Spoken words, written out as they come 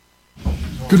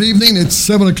Good evening. It's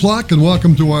 7 o'clock, and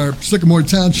welcome to our Sycamore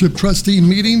Township Trustee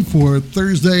meeting for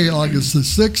Thursday, August the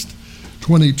 6th,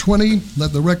 2020.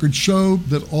 Let the record show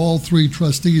that all three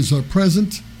trustees are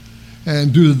present,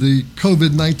 and due to the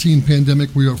COVID-19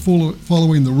 pandemic, we are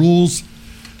following the rules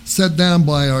set down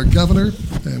by our governor,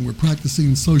 and we're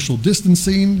practicing social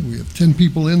distancing. We have 10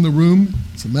 people in the room.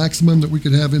 It's the maximum that we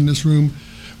could have in this room.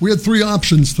 We had three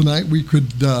options tonight. We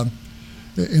could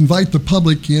invite the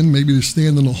public in, maybe to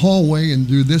stand in the hallway and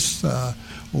do this,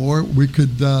 or we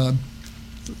could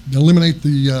eliminate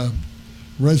the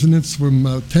residents from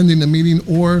attending the meeting,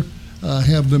 or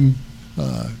have them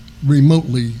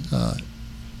remotely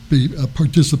be a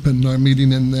participant in our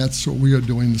meeting, and that's what we are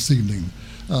doing this evening.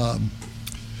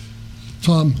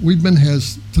 Tom Weedman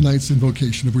has tonight's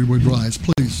invocation, if we would rise,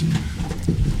 please.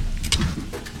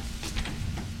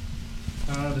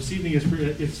 This evening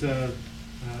it's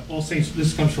All Saints.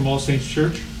 This comes from All Saints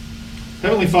Church.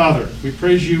 Heavenly Father, we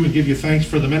praise you and give you thanks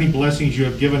for the many blessings you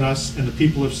have given us and the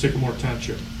people of Sycamore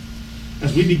Township.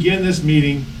 As we begin this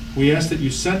meeting, we ask that you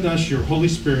send us your Holy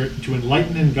Spirit to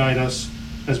enlighten and guide us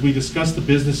as we discuss the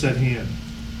business at hand.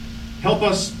 Help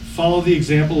us follow the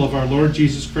example of our Lord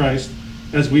Jesus Christ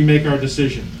as we make our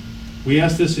decision. We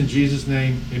ask this in Jesus'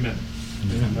 name, amen.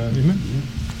 Amen. Amen.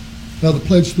 Now the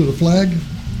pledge to the flag.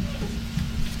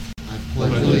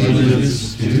 Pledge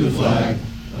allegiance to the flag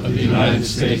of the United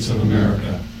States of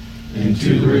America and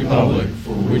to the republic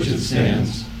for which it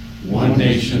stands, one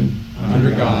nation,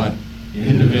 under God,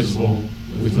 indivisible,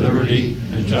 with liberty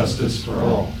and justice for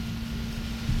all.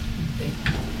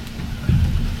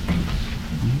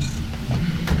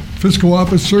 Fiscal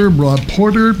Officer Rob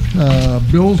Porter,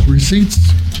 bills, receipts.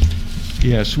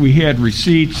 Yes, we had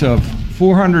receipts of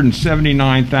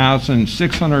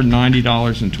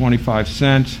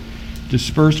 $479,690.25.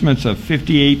 Disbursements of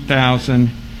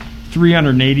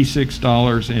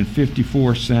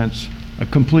 $58,386.54. A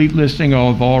complete listing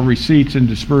of all receipts and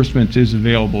disbursements is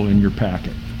available in your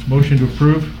packet. Motion to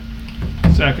approve.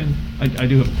 Second. I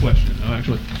do have a question.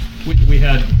 Actually, we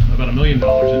had about $1 million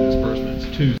in disbursements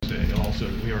Tuesday also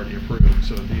that we already approved,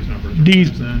 so these numbers are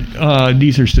since then?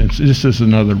 These are since. This is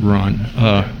another run.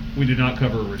 Okay. We did not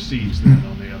cover receipts then,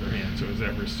 on the other hand, so is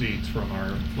that receipts from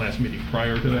our last meeting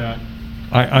prior to that?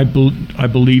 I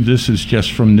believe this is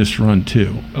just from this run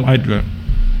too. Okay.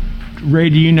 Ray,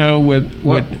 do you know what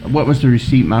was the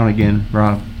receipt amount again,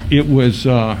 Rob? It was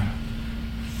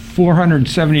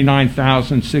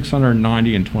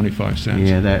 $479,690.25.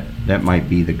 Yeah, that might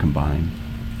be the combined.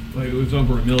 Well, it was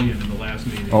over $1 million in the last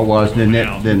meeting. Oh, was then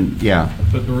yeah.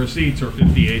 But the receipts are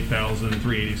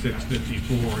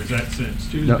 $58,386.54. Is that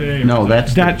since Tuesday? No,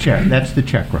 that's the check. That's the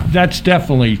check run. That's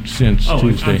definitely since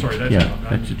Tuesday. I'm sorry.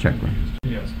 That's the check run.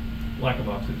 Yes, lack of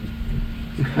oxygen.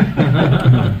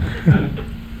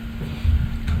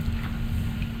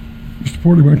 Mr.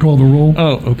 Porter, you want to call the roll?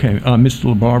 Oh, okay.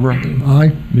 Mr. LaBarbera?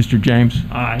 Aye. Mr. James?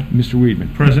 Aye. Mr.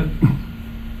 Weedman? Present.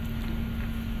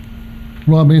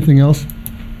 Rob, anything else?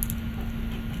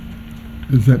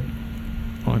 Is that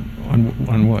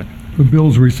On what? the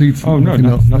bills, receipts? Oh, no,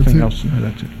 nothing else. That's No,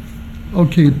 that's it.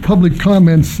 Okay, public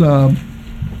comments.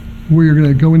 We're going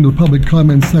to go into the public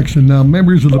comments section now.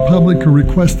 Members of the public who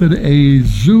requested a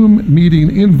Zoom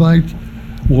meeting invite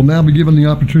will now be given the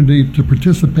opportunity to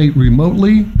participate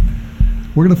remotely.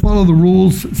 We're going to follow the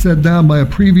rules set down by a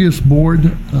previous board.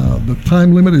 The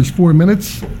time limit is 4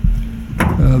 minutes.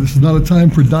 This is not a time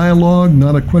for dialogue,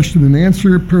 not a question and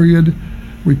answer period.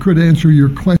 We could answer your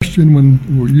question when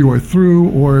you are through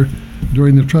or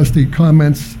during the trustee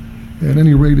comments. At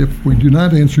any rate, if we do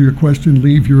not answer your question,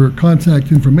 leave your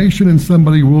contact information and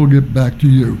somebody will get back to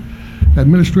you.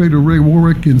 Administrator Ray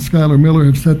Warwick and Skylar Miller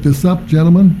have set this up.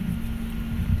 Gentlemen?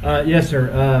 Yes,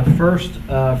 sir. First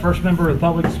member of the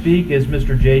public to speak is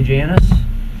Mr. Jay Janis.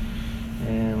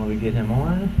 And let me get him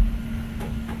on.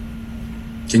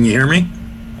 Can you hear me?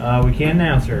 We can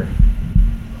now, sir.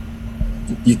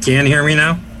 You can hear me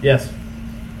now? Yes.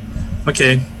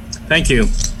 Okay, thank you.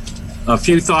 A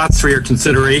few thoughts for your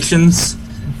considerations.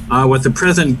 With the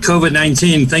present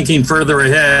COVID-19, thinking further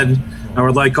ahead, I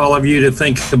would like all of you to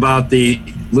think about the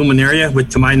Luminaria, which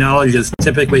to my knowledge is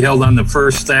typically held on the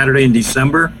first Saturday in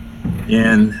December.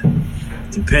 And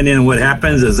depending on what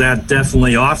happens, is that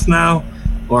definitely off now?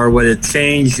 Or would it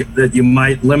change that you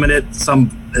might limit it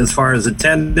some as far as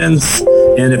attendance?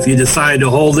 And if you decide to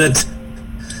hold it,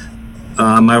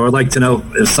 I would like to know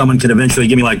if someone could eventually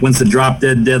give me, like, when's the drop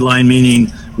dead deadline,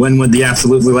 meaning when would the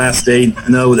absolutely last day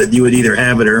know that you would either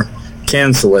have it or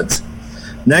cancel it?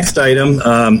 Next item,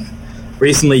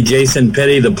 recently Jason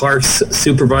Petty, the parks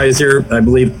supervisor, I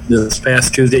believe this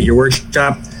past Tuesday at your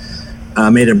workshop,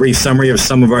 made a brief summary of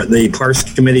some of the Parks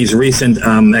Committee's recent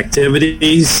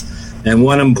activities. And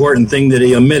one important thing that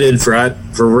he omitted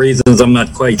for reasons I'm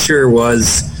not quite sure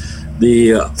was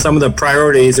some of the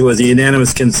priorities. It was a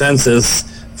unanimous consensus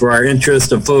for our interest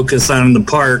to focus on the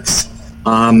parks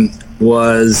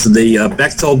was the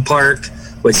Bechtold Park,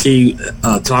 which he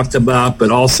talked about,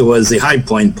 but also was the High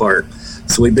Point Park.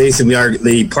 So we basically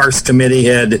the Parks Committee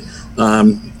had,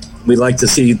 we'd like to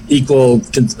see equal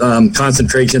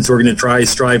concentrations. We're going to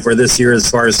strive for this year as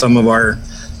far as some of our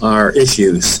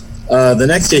issues. The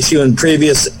next issue in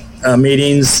previous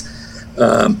meetings,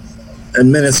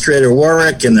 Administrator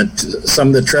Warwick and some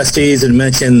of the trustees had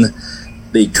mentioned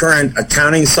the current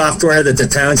accounting software that the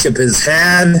township has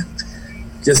had.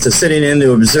 Just sitting in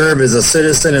to observe as a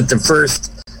citizen at the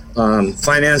first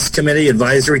Finance Committee,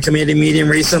 Advisory Committee meeting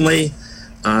recently.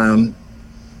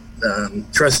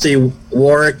 Trustee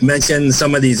Warwick mentioned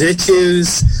some of these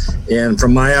issues, and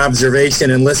from my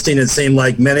observation and listening, it seemed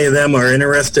like many of them are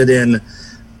interested in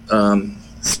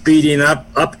speeding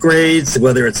up upgrades,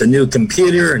 whether it's a new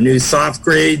computer or new soft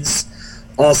grades.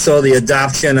 Also, the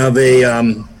adoption of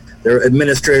their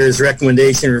administrator's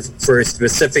recommendation for a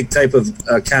specific type of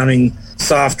accounting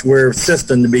software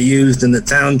system to be used in the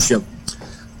township.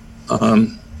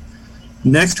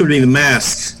 Next would be the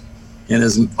masks. And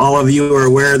as all of you are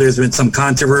aware, there's been some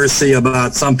controversy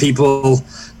about some people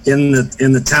in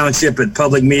the township at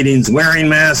public meetings wearing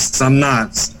masks, some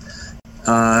not.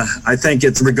 I think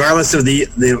it's regardless of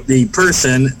the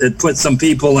person, it puts some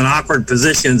people in awkward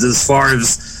positions as far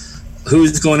as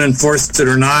who's going to enforce it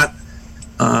or not.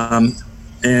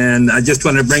 And I just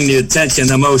want to bring to your attention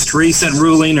the most recent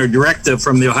ruling or directive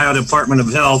from the Ohio Department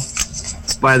of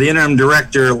Health by the interim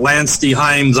director, Lance D.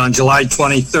 Himes, on July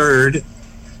 23rd.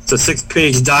 It's a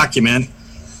 6-page document.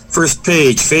 First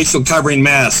page, facial covering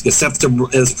mask, except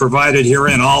as provided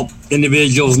herein, all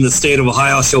individuals in the state of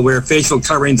Ohio shall wear facial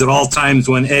coverings at all times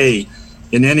when in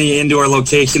any indoor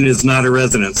location is not a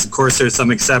residence. Of course, there's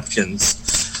some exceptions.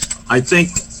 I think,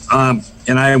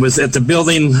 and I was at the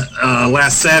building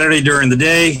last Saturday during the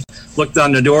day, looked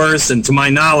on the doors, and to my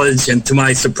knowledge and to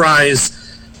my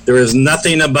surprise, there is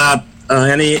nothing about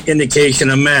any indication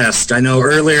of mask. I know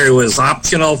earlier it was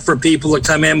optional for people to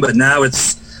come in, but now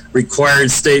it's required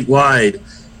statewide.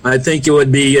 I think it would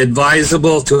be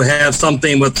advisable to have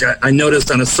something with, I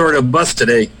noticed on a sort of bus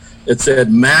today, it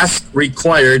said mask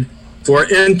required for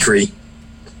entry.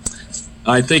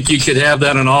 I think you should have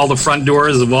that on all the front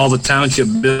doors of all the township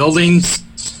buildings.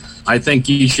 I think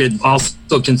you should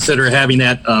also consider having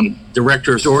that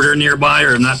director's order nearby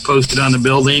or not posted on the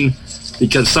building,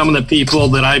 because some of the people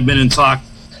that I've been in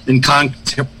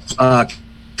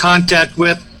contact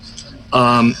with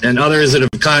and others that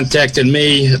have contacted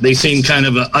me, they seem kind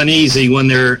of uneasy when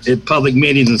they're at public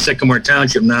meetings in Sycamore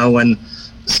Township now when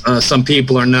some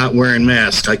people are not wearing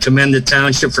masks. I commend the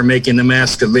township for making the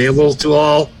mask available to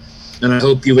all, and I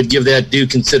hope you would give that due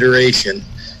consideration.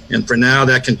 And for now,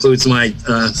 that concludes my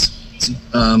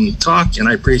talk, and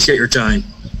I appreciate your time.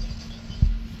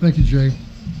 Thank you, Jay.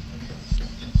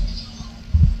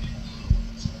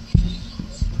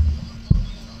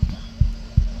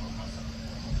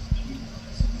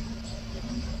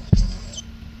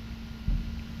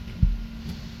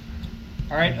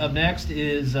 All right, up next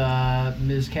is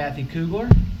Ms. Kathy Kugler,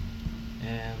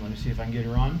 and let me see if I can get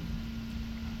her on.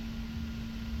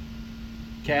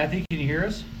 Kathy, can you hear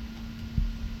us?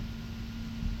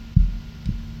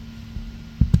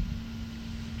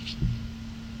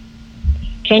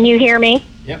 Can you hear me?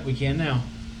 Yep, we can now.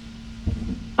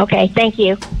 Okay, thank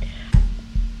you. All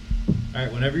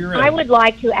right, whenever you're ready. I would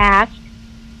like to ask,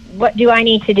 what do I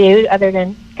need to do other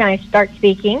than kind of start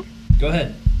speaking? Go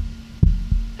ahead.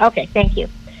 Okay, thank you.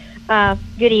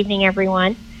 Good evening,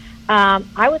 everyone.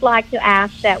 I would like to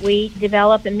ask that we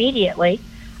develop immediately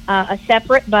a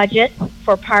separate budget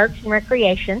for parks and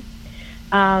recreation.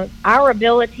 Our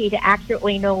ability to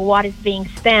accurately know what is being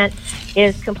spent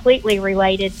is completely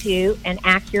related to an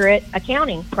accurate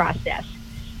accounting process.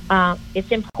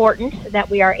 It's important that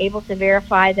we are able to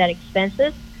verify that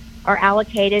expenses are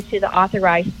allocated to the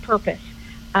authorized purpose.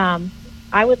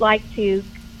 I would like to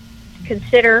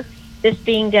consider this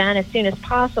being done as soon as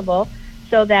possible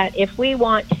so that if we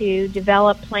want to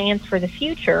develop plans for the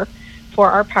future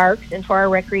for our parks and for our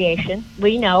recreation,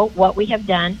 we know what we have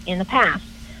done in the past.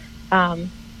 And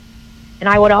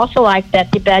I would also like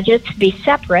that the budgets be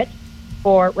separate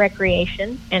for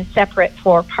recreation and separate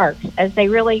for parks, as they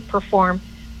really perform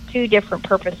two different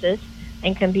purposes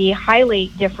and can be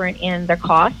highly different in their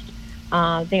cost,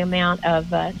 the amount of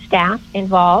staff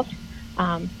involved.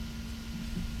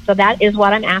 So that is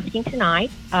what I'm asking tonight.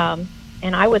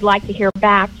 and I would like to hear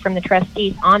back from the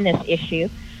trustees on this issue,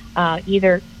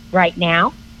 either right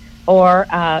now or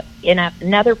in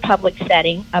another public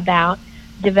setting, about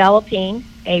developing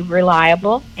a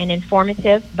reliable and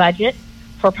informative budget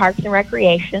for Parks and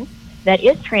Recreation that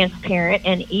is transparent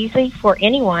and easy for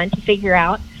anyone to figure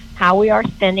out how we are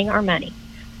spending our money.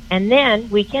 And then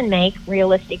we can make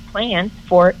realistic plans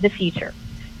for the future.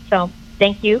 So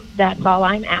thank you. That's all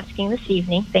I'm asking this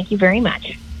evening. Thank you very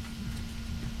much.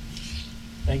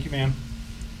 Thank you, ma'am.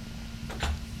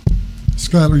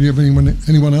 Skylar, do you have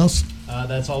anyone else?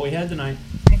 That's all we had tonight.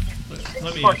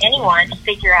 Let me For ask you a anyone to question.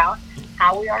 figure out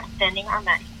how we are spending our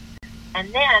money.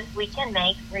 And then we can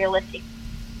make realistic.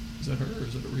 Is that her or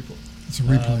is it a replay? It's a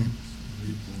replay.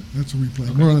 That's a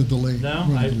replay. We're on a delay. No,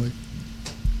 We're on a delay.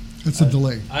 It's a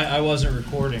delay. I wasn't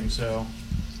recording, so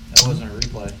that wasn't a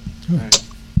replay. All right.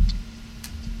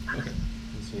 Okay.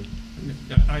 Let's see.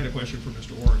 I had a question for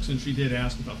Mr. Orrick. Since she did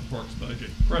ask about the parks budget,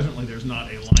 presently there's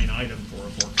not a line item for a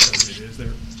parks budget, is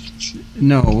there?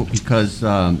 No, because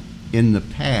in the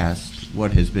past,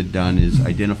 what has been done is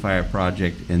identify a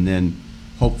project and then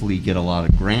hopefully get a lot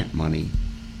of grant money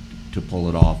to pull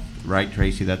it off. Right,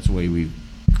 Tracy? That's the way we've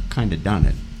kind of done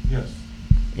it. Yes.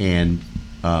 And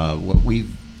what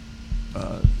we've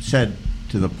said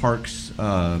to the Parks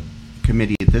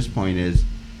Committee at this point is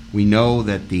we know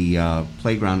that the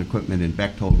playground equipment in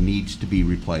Bechtold needs to be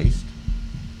replaced,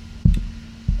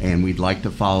 and we'd like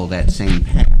to follow that same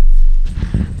path.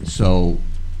 So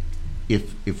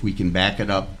if we can back it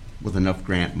up with enough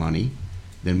grant money,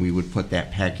 then we would put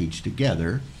that package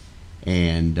together.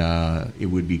 And it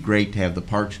would be great to have the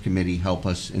Parks Committee help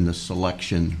us in the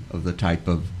selection of the type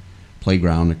of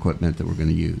playground equipment that we're going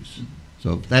to use.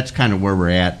 So that's kind of where we're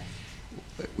at.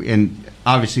 And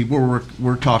obviously,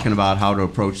 we're talking about how to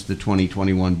approach the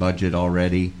 2021 budget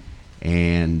already,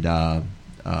 and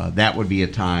that would be a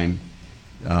time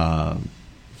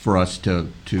for us to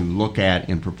look at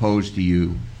and propose to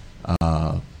you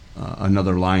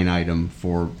another line item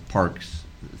for parks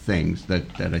things that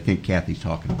I think Kathy's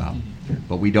talking about.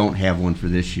 But we don't have one for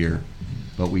this year.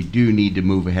 But we do need to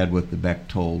move ahead with the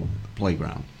Bechtold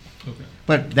playground. Okay.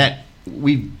 But that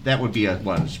would be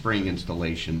a spring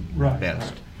installation Right.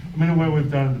 best. Right. I mean, the way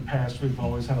we've done in the past, we've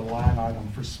always had a line item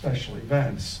for special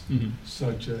events, Mhm.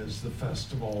 such as the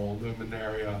festival,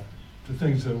 Luminaria, the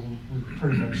things that we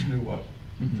pretty much knew what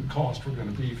the cost were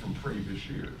going to be from previous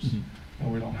years. Mhm.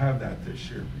 And we don't have that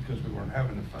this year because we weren't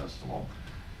having a festival.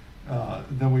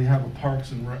 Then we have a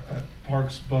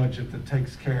parks budget that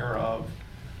takes care of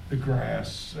the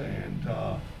grass and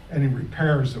any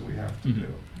repairs that we have to Mhm. do.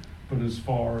 But as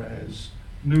far as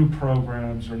new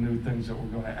programs or new things that we're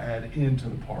going to add into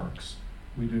the parks,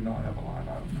 we do not have a line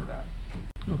item for that.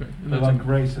 Okay. And But that's like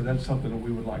Ray said, that's something that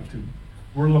we would like to,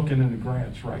 we're looking into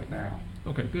grants right now.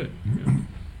 okay, good. Yeah.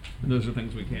 And those are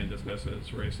things we can discuss,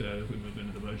 as Ray said, as we move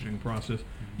into the budgeting process.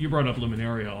 You brought up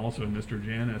Luminaria also, and Mr.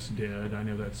 Janus did. I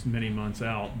know that's many months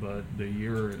out, but the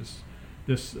year is,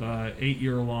 this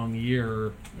 8-year-long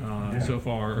year so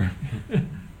far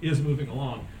is moving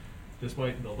along,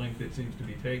 despite the length it seems to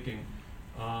be taking.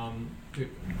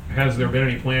 Has there been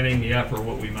any planning yet for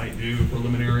what we might do for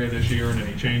Luminaria this year and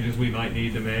any changes we might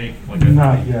need to make?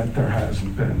 Not yet, there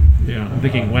hasn't been. Yeah, I'm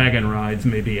thinking wagon rides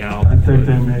may be out. I think but-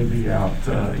 they may be out,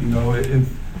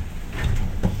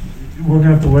 we're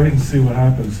gonna have to wait and see what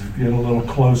happens, get a little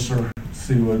closer,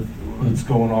 see what's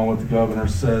going on, what the governor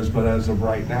says, but as of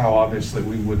right now, obviously,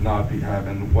 we would not be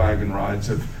having wagon rides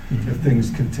if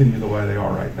things continue the way they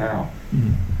are right now.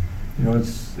 Mhm.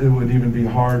 It would even be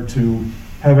hard to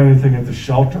have anything at the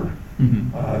shelter.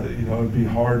 Mhm. It'd be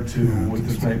hard to, with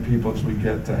as many people as we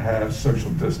get, to have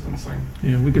social distancing.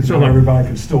 Yeah, we could So still have. everybody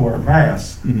can still wear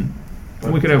masks. Mhm.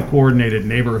 but, We could have coordinated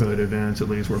neighborhood events at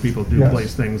least where people do Yes.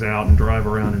 place things out and drive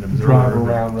around and observe. drive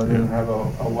around rather than Yeah. have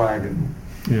a wagon.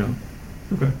 Yeah,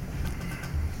 okay.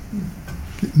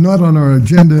 Not on our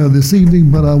agenda this evening,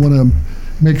 but I want to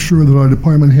make sure that our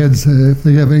department heads, if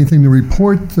they have anything to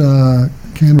report,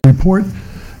 can report.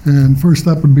 And first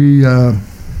up would be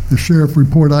the sheriff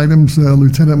report items.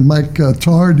 Lieutenant Mike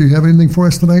Tarr, do you have anything for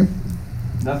us tonight?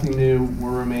 Nothing new.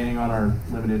 We're remaining on our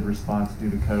limited response due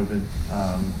to COVID.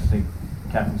 I think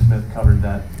Captain Smith covered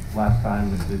that last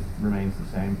time. It remains the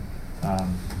same.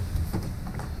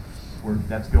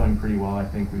 That's going pretty well. I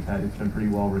think it's been pretty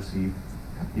well received.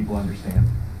 People understand.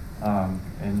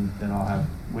 And then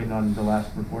waiting on the last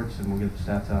reports, and we'll get the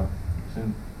stats out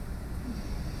soon.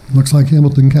 Looks like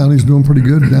Hamilton County's doing pretty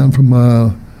good, down from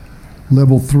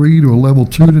level 3 to a level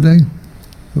 2 today.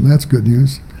 So that's good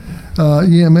news.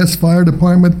 EMS Fire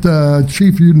Department,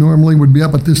 Chief, you normally would be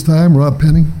up at this time. Rob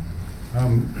Penny.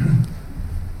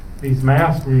 These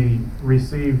masks, we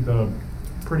received a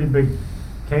pretty big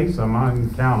case. I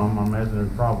didn't count them. I imagine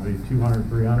there's probably 200,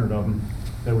 300 of them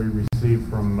that we received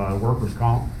from workers'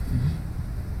 comp.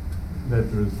 That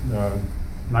was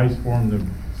nice for them to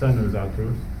send those out to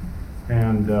us.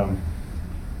 And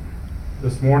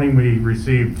this morning we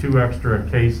received 2 extra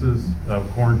cases of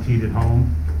quarantined at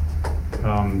home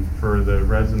for the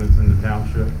residents in the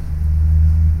township.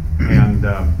 And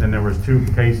then there was 2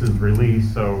 cases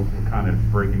released, so we're kind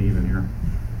of breaking even here.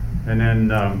 And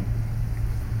then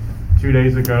 2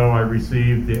 days ago, I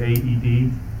received the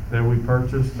AED that we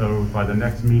purchased, so by the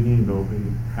next meeting, they'll be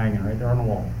hanging right there on the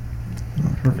wall.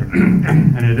 Perfect.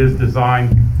 And it is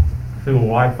designed through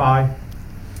Wi-Fi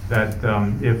that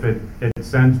if it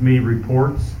sends me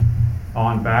reports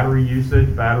on battery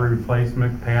usage, battery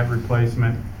replacement, pad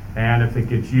replacement, and if it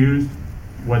gets used,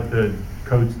 what the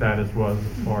code status was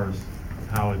as far as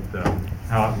how it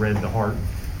read the heart,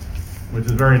 which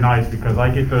is very nice because I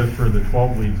get those for the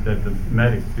 12 leads that the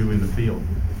medics do in the field.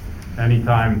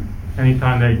 Anytime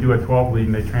they do a 12 lead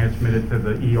and they transmit it to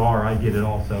the ER, I get it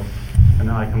also, and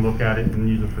then I can look at it and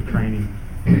use it for training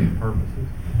purposes.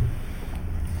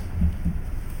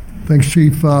 Thanks,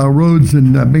 Chief. Roads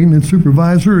and Maintenance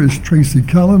Supervisor is Tracy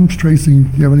Kellums. Tracy,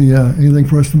 do you have anything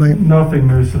for us tonight? Nothing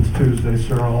new since Tuesday,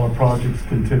 sir. All our projects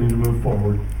continue to move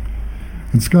forward.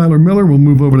 And Skylar Miller, we'll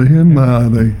move over to him,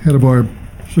 the head of our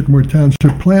Sycamore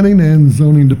Township Planning and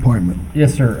Zoning Department.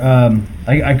 Yes, sir.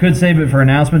 I could save it for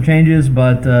announcement changes,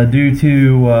 but due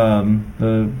to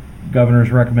the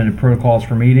governor's recommended protocols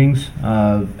for meetings,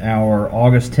 our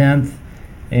August 10th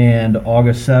and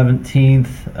August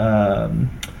 17th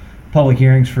public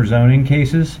hearings for zoning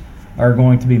cases are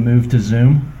going to be moved to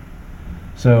Zoom.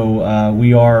 So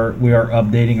we are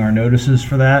updating our notices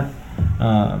for that,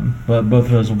 but both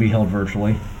of those will be held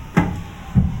virtually.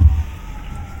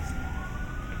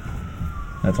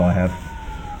 That's all I have.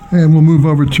 And we'll move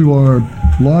over to our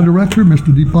Law Director,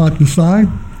 Mr. Deepak Desai.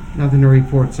 Nothing to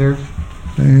report, sir.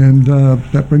 And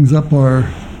that brings up our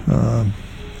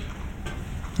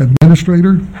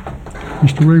Administrator,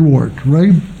 Mr. Ray Ward.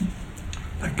 Ray?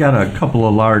 I've got a couple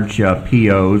of large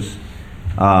POs.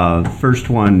 First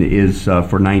one is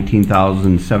for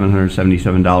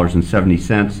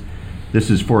 $19,777.70.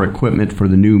 This is for equipment for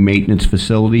the new maintenance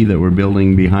facility that we're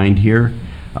building behind here.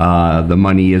 The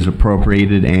money is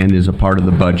appropriated and is a part of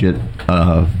the budget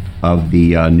of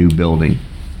the new building.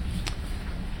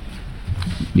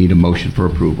 Need a motion for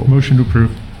approval. Motion to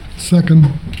approve.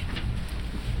 Second.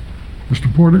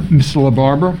 Mr. Porter? Mr.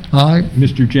 LaBarbera? Aye.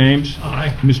 Mr. James?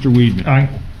 Aye. Mr. Weedman? Aye.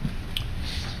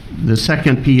 The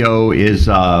second PO is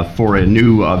for a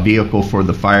new vehicle for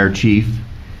the fire chief.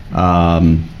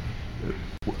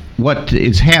 What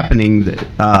is happening,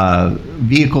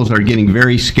 vehicles are getting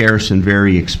very scarce and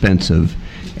very expensive,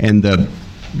 and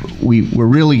we're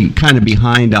really kind of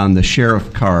behind on the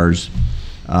sheriff cars.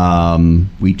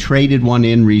 We traded one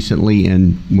in recently,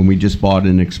 and when we just bought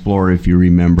an Explorer, if you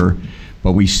remember,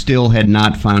 but we still had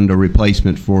not found a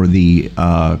replacement for the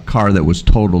car that was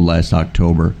totaled last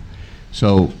October.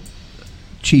 So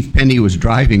Chief Penny was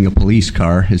driving a police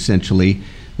car, essentially.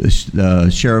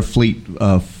 The sheriff fleet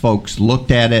folks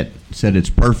looked at it, said it's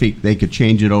perfect. They could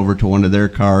change it over to one of their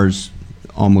cars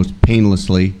almost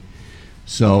painlessly.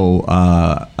 So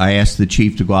I asked the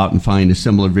chief to go out and find a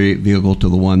similar vehicle to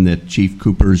the one that Chief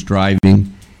Cooper is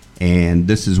driving. And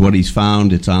this is what he's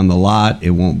found. It's on the lot. It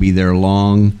won't be there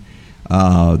long.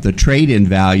 The trade-in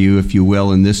value, if you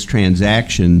will, in this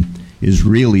transaction is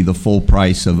really the full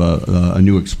price of a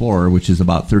new Explorer, which is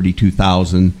about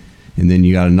 $32,000. And then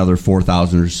you got another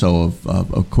 $4,000 or so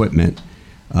of equipment.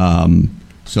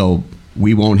 So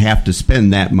we won't have to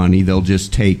spend that money. They'll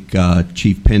just take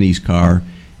Chief Penny's car,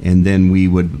 and then we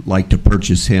would like to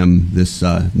purchase him this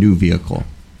new vehicle.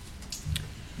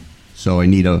 So I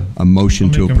need a motion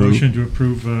to approve. I'll make a motion to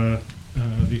approve the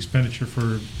expenditure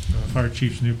for Fire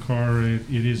Chief's new car. It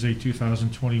is a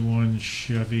 2021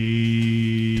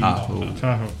 Chevy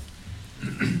Tahoe.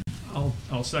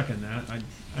 I'll second that.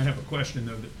 I have a question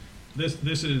though.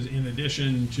 This is in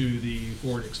addition to the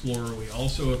Ford Explorer we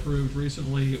also approved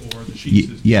recently, or the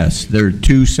Chiefs? Yes, there are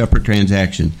two separate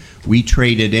transactions. We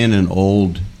traded in an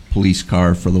old police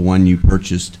car for the one you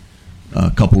purchased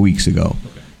a couple weeks ago.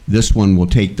 Okay. This one will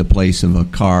take the place of a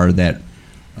car that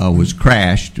was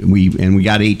crashed. We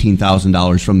got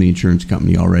 $18,000 from the insurance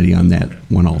company already on that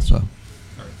one also. All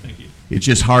right, thank you. It's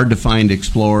just hard to find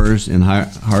Explorers and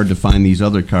hard to find these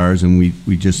other cars, and we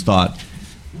just thought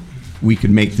we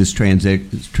could make this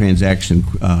transaction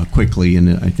quickly,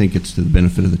 and I think it's to the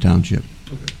benefit of the township.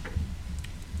 Okay.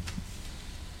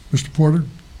 Mr. Porter?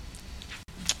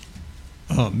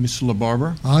 Mr.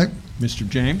 LaBarbera? Aye. Mr.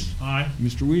 James? Aye.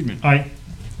 Mr. Weedman? Aye.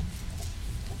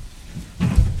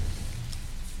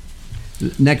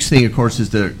 The next thing, of course, is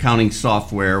the accounting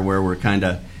software, where we're kind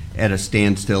of at a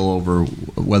standstill over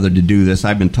whether to do this.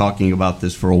 I've been talking about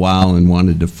this for a while and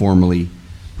wanted to formally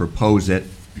propose it.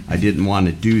 I didn't want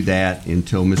to do that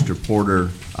until Mr. Porter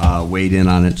weighed in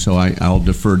on it, so I'll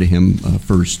defer to him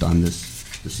first on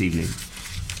this evening.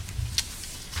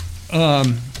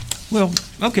 Well,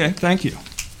 okay, thank you.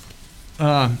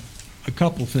 A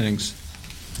couple things.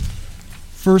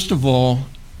 First of all,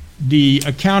 the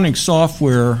accounting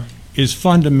software is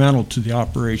fundamental to the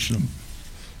operation of,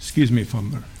 excuse me if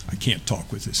I can't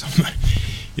talk with this,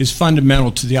 is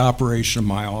fundamental to the operation of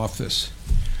my office.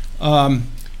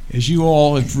 As you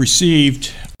all have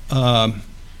received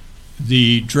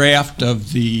the draft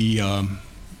of the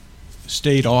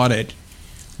state audit,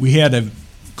 we had a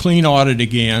clean audit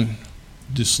again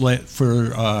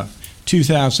for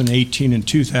 2018 and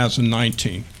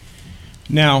 2019.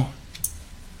 Now,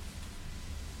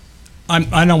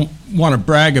 I don't want to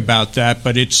brag about that,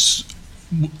 but it's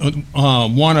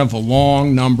one of a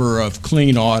long number of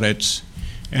clean audits,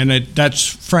 and that's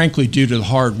frankly due to the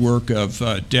hard work of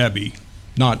Debbie,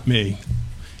 not me.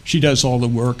 She does all the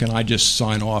work, and I just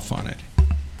sign off on it.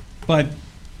 But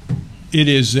it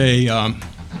is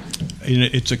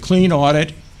it's a clean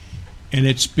audit, and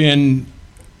it's been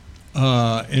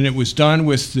and it was done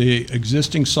with the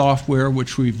existing software,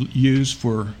 which we've used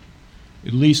for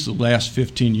at least the last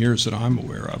 15 years that I'm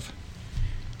aware of.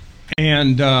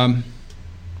 And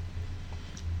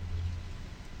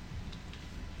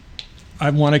I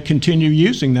want to continue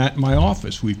using that in my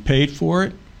office. We've paid for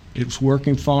it. It's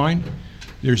working fine.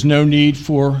 There's no need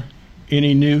for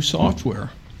any new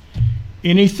software.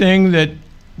 Anything that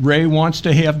Ray wants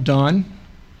to have done,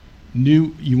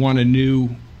 you want a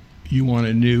new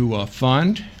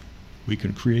fund, we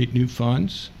can create new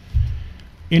funds.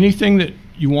 Anything that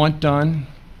you want done,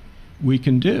 we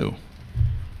can do.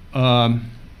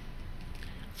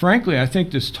 Frankly, I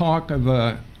think this talk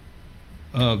of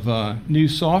new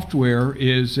software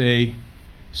is a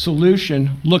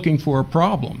solution looking for a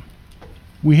problem.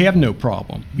 We have no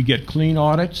problem. We get clean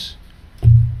audits.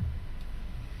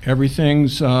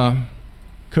 Everything's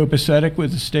copacetic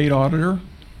with the state auditor.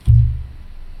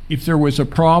 If there was a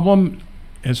problem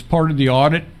as part of the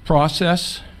audit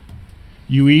process,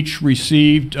 you each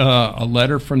received a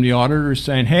letter from the auditor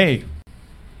saying, hey,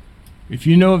 if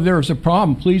you know if there is a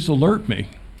problem, please alert me.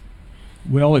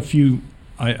 Well,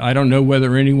 I don't know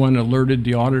whether anyone alerted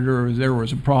the auditor if there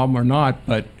was a problem or not,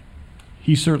 but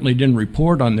he certainly didn't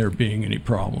report on there being any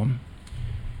problem.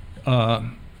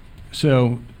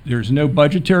 So there's no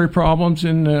budgetary problems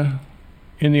in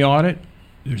the audit.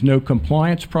 There's no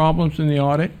compliance problems in the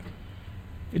audit.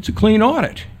 It's a clean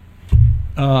audit.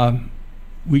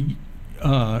 We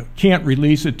can't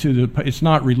release it it's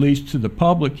not released to the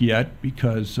public yet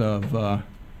because of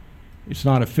it's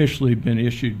not officially been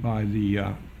issued by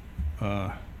the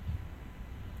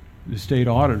state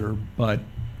auditor, but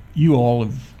you all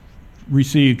have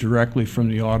received directly from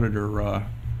the auditor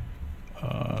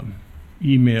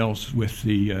emails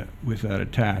with that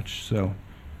attached. So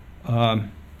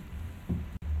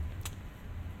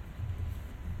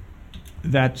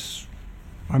that's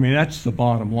the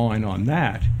bottom line on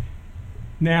that.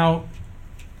 Now,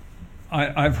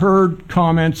 I've heard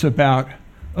comments about,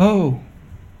 oh,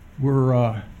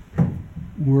 we're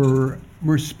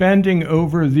spending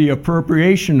over the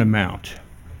appropriation amount.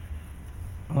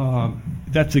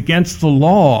 That's against the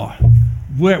law.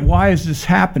 Why is this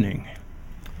happening?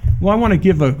 Well, I want to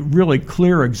give a really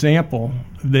clear example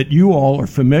that you all are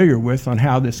familiar with on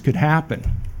how this could happen.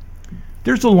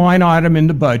 There's a line item in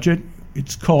the budget.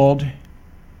 It's called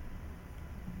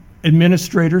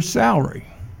administrator's salary.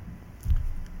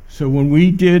 So when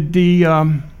we did the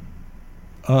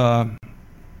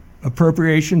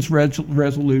appropriations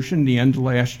resolution the end of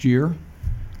last year,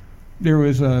 there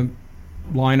was a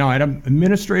line item,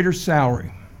 administrator's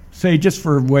salary. Say, just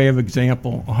for way of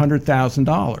example,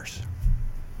 $100,000.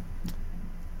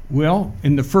 Well,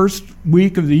 in the first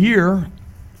week of the year,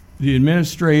 the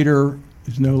administrator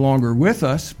is no longer with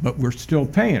us, but we're still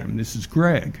paying him. This is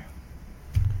Greg.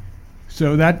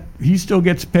 So that he still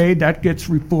gets paid, that gets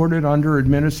reported under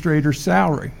administrator's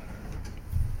salary.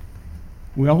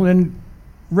 Well, then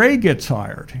Ray gets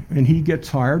hired, and he gets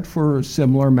hired for a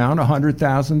similar amount,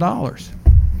 $100,000.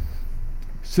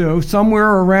 So somewhere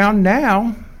around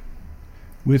now,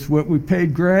 with what we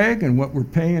paid Greg and what we're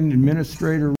paying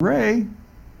Administrator Ray,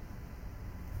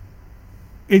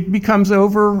 it becomes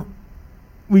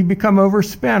we become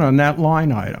overspent on that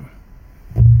line item.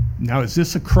 Now, is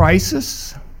this a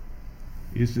crisis?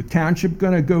 Is the township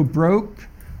going to go broke?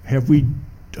 Have we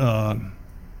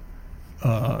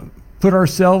put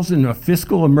ourselves in a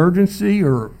fiscal emergency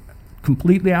or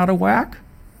completely out of whack?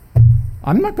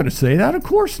 I'm not going to say that. Of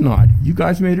course not. You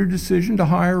guys made a decision to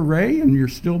hire Ray, and you're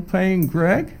still paying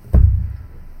Greg.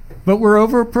 But we're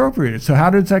over appropriated. So how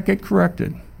does that get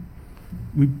corrected?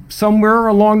 We somewhere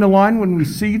along the line, when we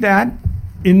see that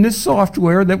in this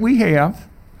software that we have,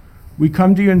 we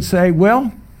come to you and say,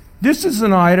 well, this is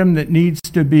an item that needs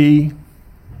to be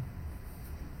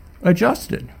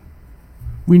adjusted.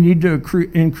 We need to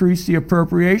increase the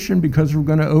appropriation because we're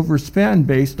going to overspend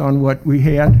based on what we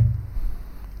had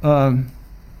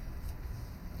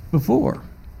before.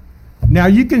 Now,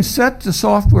 you can set the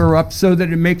software up so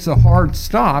that it makes a hard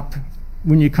stop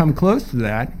when you come close to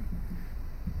that,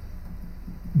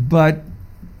 but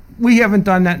we haven't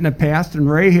done that in the past, and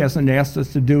Ray hasn't asked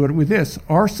us to do it with this.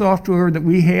 Our software that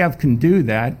we have can do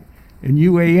that, and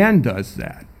UAN does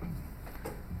that.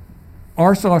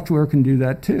 Our software can do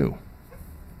that too.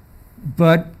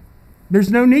 But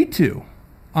there's no need to.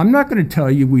 I'm not going to tell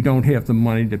you we don't have the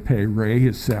money to pay Ray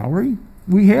his salary.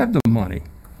 We have the money.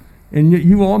 And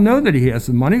you all know that he has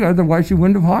the money, otherwise you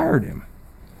wouldn't have hired him.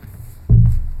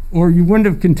 Or you wouldn't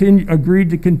have agreed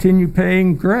to continue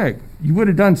paying Greg. You would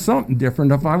have done something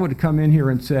different if I would have come in here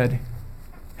and said,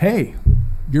 hey,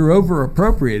 you're over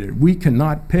appropriated. We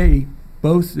cannot pay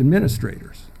both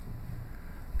administrators.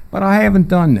 But I haven't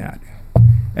done that.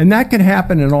 And that can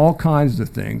happen in all kinds of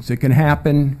things. It can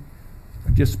happen,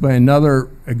 just by another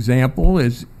example,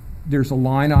 is there's a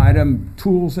line item,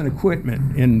 tools and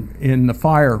equipment in the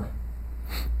fire.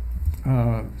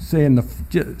 Say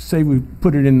we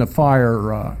put it in the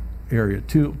fire area,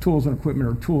 tools and equipment,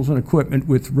 or tools and equipment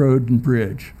with road and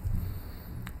bridge.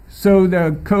 So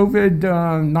the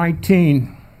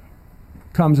COVID-19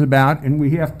 comes about, and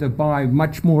we have to buy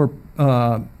much more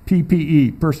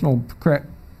PPE, personal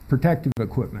protective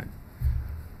equipment.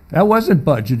 That wasn't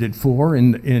budgeted for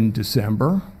in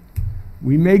December.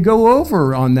 We may go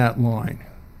over on that line.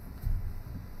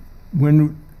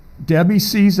 When Debbie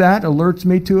sees that, alerts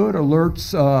me to it,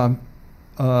 alerts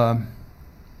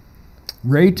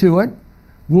Ray to it,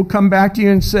 we'll come back to you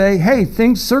and say, hey,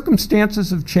 circumstances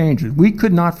have changed. We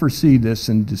could not foresee this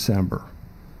in December.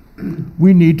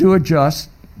 We need to adjust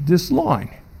this line.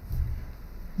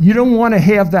 You don't want to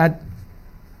have that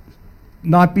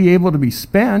not be able to be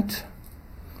spent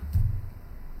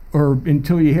or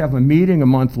until you have a meeting a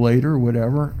month later or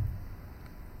whatever.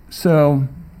 So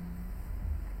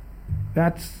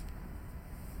that's,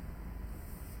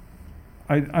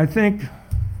 I think,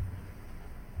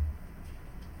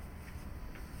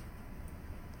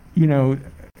 you know,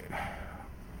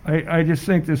 I just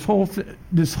think this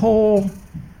whole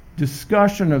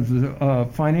discussion of the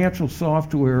financial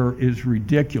software is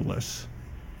ridiculous.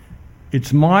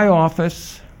 It's my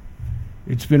office.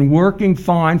 It's been working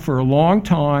fine for a long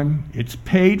time. It's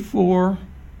paid for.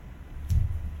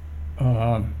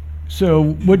 So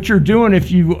what you're doing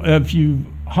if you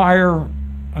hire,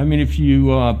 if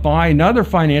you buy another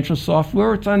financial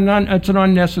software, it's an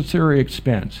unnecessary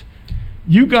expense.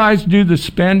 You guys do the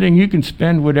spending. You can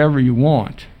spend whatever you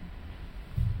want.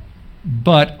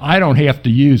 But I don't have to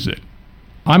use it.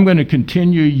 I'm going to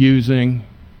continue using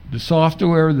the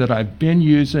software that I've been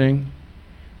using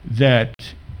that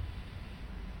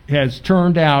has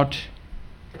turned out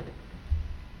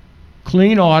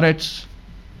clean audits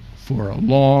for a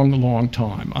long, long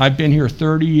time. I've been here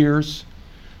 30 years.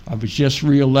 I was just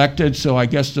reelected, so I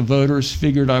guess the voters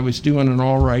figured I was doing an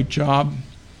all right job.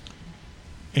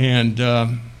 And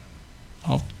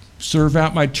I'll serve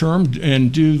out my term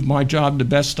and do my job the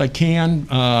best I can,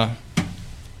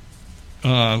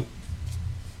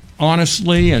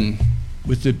 honestly and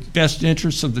with the best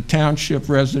interests of the township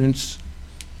residents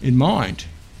in mind.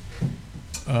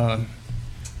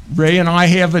 Ray and I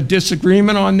have a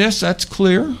disagreement on this, that's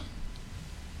clear,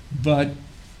 but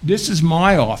this is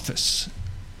my office,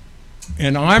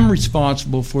 and I'm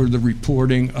responsible for the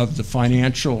reporting of the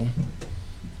financial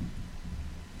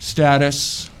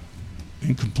status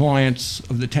and compliance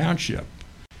of the township.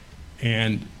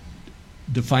 And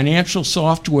the financial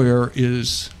software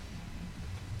is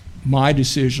my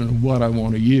decision of what I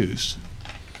want to use.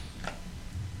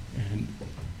 And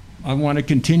I want to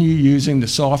continue using the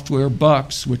software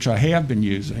Bucks, which I have been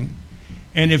using.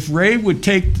 And if Ray would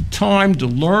take the time to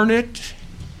learn it,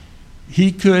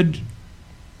 he could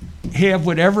have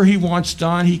whatever he wants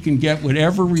done. He can get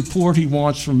whatever report he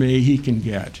wants from me, he can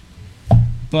get.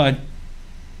 But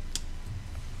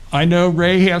I know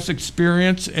Ray has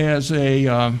experience as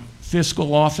a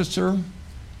fiscal officer.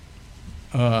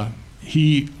 I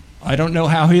don't know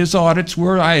how his audits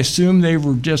were. I assume they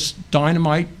were just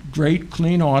dynamite, great,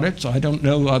 clean audits. I don't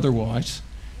know otherwise.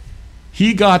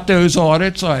 He got those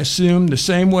audits, I assume, the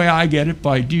same way I get it,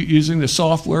 by using the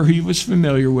software he was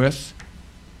familiar with.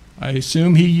 I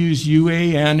assume he used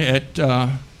UAN at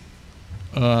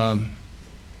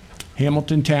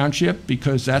Hamilton Township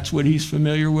because that's what he's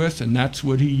familiar with and that's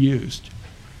what he used.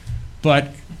 But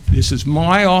this is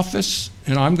my office,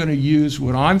 and I'm going to use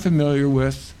what I'm familiar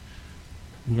with,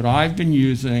 what I've been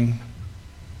using,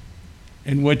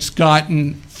 and what's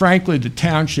gotten, frankly, the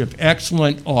township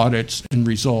excellent audits and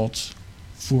results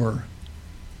for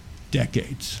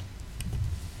decades.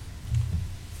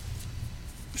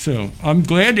 So I'm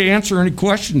glad to answer any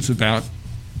questions about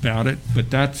it, but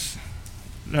that's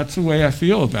the way I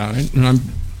feel about it. And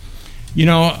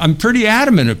I'm pretty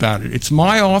adamant about it. It's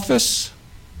my office.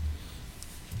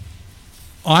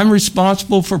 I'm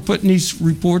responsible for putting these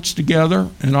reports together,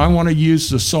 and I want to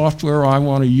use the software I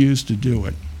want to use to do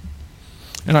it.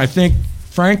 And I think,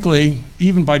 frankly,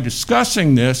 even by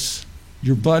discussing this,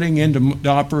 you're butting into the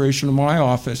operation of my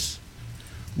office,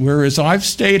 whereas I've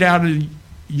stayed out of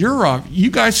your office. You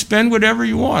guys spend whatever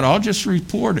you want. I'll just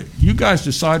report it. You guys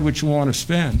decide what you want to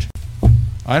spend.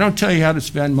 I don't tell you how to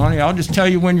spend money. I'll just tell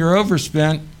you when you're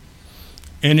overspent.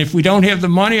 And if we don't have the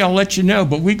money, I'll let you know.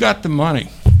 But we got the money.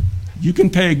 You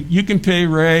can pay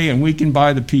Ray, and we can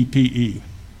buy the PPE.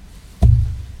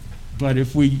 But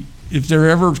if there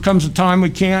ever comes a time we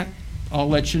can't, I'll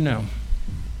let you know.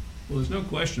 Well, there's no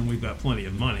question we've got plenty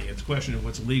of money. It's a question of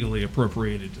what's legally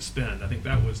appropriated to spend. I think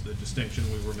that was the distinction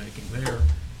we were making there.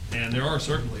 And there are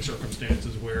certainly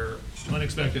circumstances where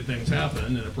unexpected things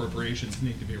happen and appropriations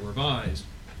need to be revised,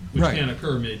 which Right. can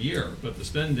occur mid-year. But the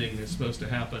spending is supposed to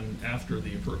happen after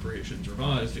the appropriation's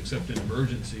revised, except in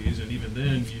emergencies. And even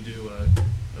then, you do a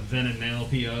then and now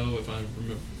PO, if I'm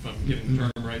getting the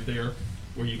term right there,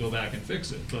 where you go back and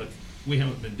fix it. But we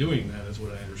haven't been doing that, is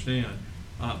what I understand.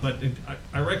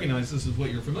 I recognize this is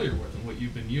what you're familiar with and what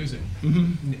you've been using.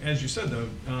 Mm-hmm. As you said, though,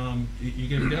 you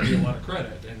give Debbie a lot of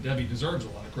credit, and Debbie deserves a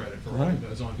lot of credit for all that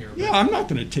goes on here. Yeah, I'm not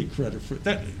going to take credit for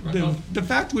that. The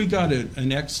fact we got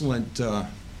an excellent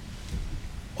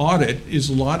audit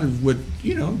is a lot of what,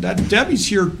 that Debbie's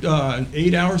here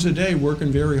 8 hours a day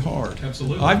working very hard.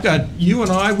 Absolutely. I've got, you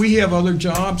and I, we have other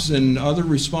jobs and other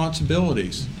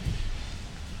responsibilities.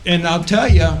 And I'll tell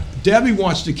you, Debbie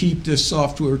wants to keep this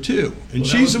software too. And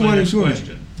she's the one who's doing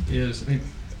it.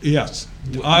 Yes.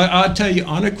 I'll tell you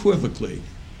unequivocally,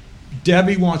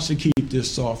 Debbie wants to keep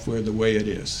this software the way it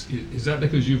is. Is that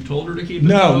because you've told her to keep it?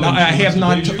 No, I have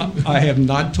not. I have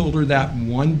not told her that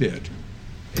one bit.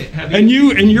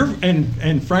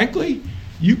 And frankly,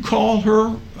 you call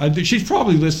her. She's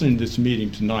probably listening to this meeting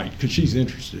tonight because she's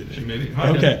interested in it. She may be. Hi,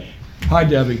 okay. Hi,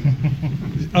 Debbie.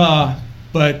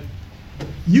 But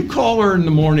you call her in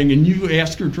the morning and you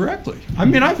ask her directly. I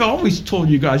mean, I've always told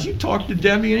you guys, you talk to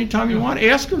Debbie anytime you want.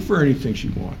 Ask her for anything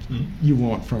you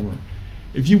want from her.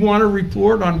 If you want a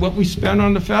report on what we spent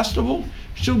on the festival,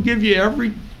 she'll give you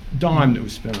every dime that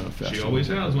was spent on the festival. She always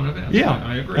has when I've asked. Yeah,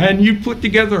 I agree. And you put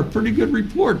together a pretty good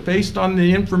report based on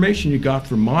the information you got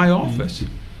from my office.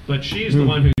 But she's the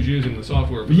one who's using the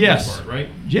software for the most part, right?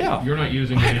 Yeah. You're not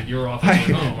using it at your office at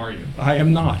home, are you? I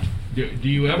am not. Do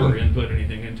you ever input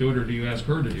anything into it, or do you ask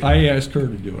her to do it? I ask her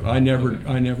to do it. I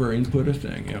never input a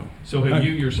thing. So have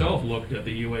you yourself looked at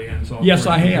the UAN software? Yes,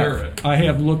 I have. I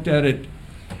have looked at it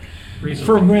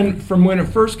recently. From when it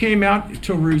first came out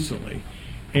till recently.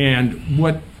 And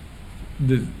what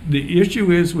the issue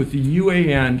is with the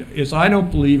UAN is I don't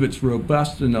believe it's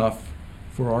robust enough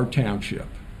for our township.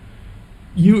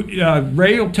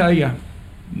 Ray will tell you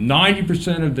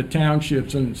 90% of the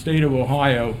townships in the state of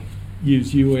Ohio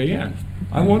use UAN.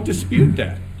 I won't dispute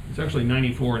that. It's actually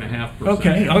 94.5%.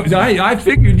 Okay, I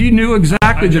figured you knew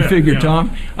exactly the figure,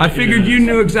 Tom. I figured you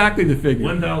knew exactly the figure.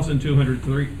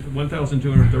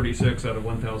 1,236 out of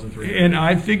 1,300. And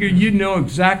I figured you know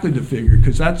exactly the figure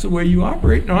because that's the way you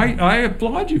operate. And I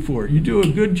applaud you for it. You do a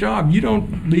good job. You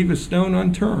don't leave a stone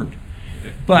unturned.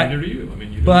 But neither do you. I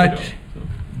mean, you do a good job, so.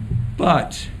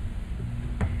 But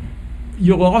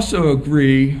you'll also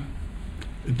agree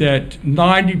that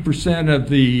 90% of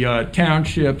the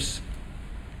townships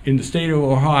in the state of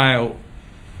Ohio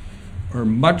are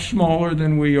much smaller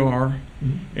than we are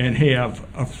and have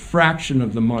a fraction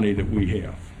of the money that we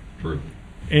have. True.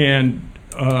 And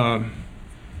I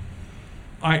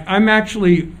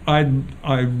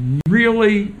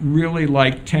really, really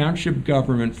like township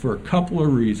government for a couple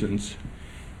of reasons.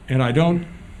 And I don't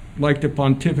like to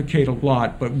pontificate a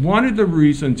lot, but one of the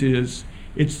reasons is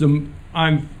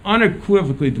I'm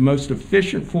unequivocally the most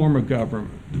efficient form of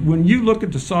government. When you look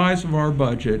at the size of our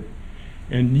budget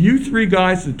and you three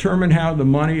guys determine how the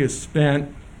money is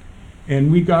spent,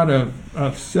 And we got a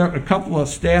couple of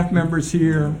staff members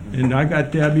here, and I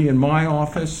got Debbie in my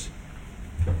office,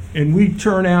 and we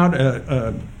turn out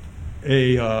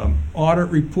a audit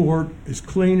report as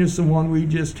clean as the one we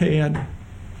just had.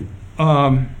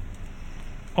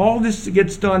 All this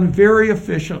gets done very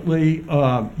efficiently.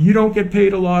 You don't get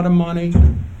paid a lot of money.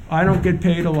 I don't get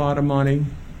paid a lot of money.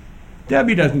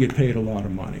 Debbie doesn't get paid a lot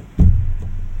of money.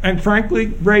 And frankly,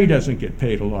 Ray doesn't get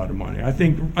paid a lot of money. I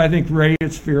think Ray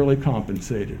is fairly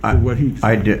compensated for what he's.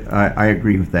 I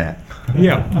agree with that.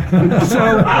 Yeah.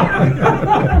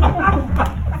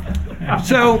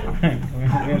 So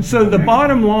the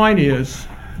bottom line is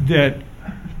that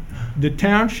the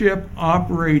township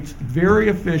operates very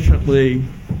efficiently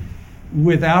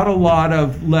without a lot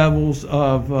of levels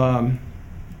of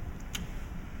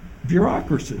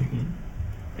bureaucracy.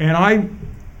 And I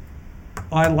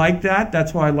like that.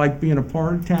 That's why I like being a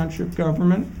part of township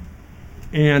government.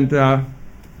 And I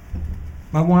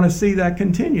want to see that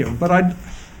continue. But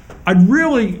I'd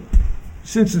really,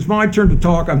 since it's my turn to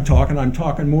talk, I'm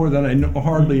talking more than I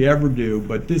hardly ever do,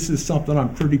 but this is something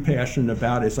I'm pretty passionate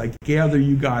about, as I gather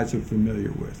you guys are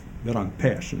familiar with, that I'm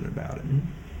passionate about it.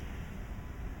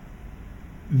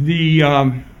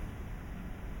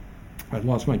 I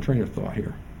lost my train of thought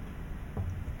here.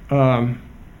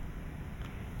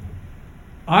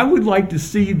 I would like to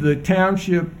see the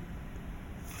township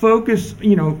focus,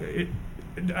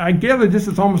 I gather this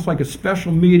is almost like a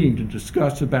special meeting to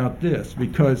discuss about this,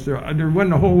 because there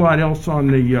wasn't a whole lot else on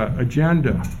the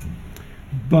agenda.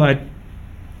 But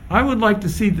I would like to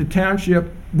see the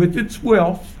township, with its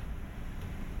wealth,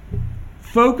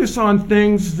 focus on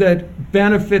things that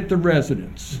benefit the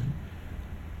residents.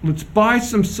 Let's buy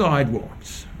some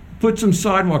sidewalks, put some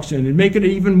sidewalks in, and make it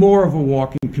even more of a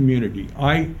walking community.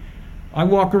 I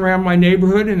walk around my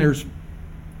neighborhood, and there's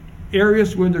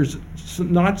areas where there's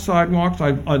not sidewalks.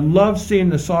 I love seeing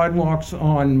the sidewalks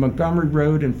on Montgomery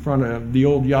Road in front of the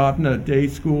old Yavna Day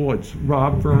School. It's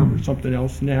Rob Firm or something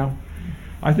else now.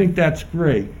 I think that's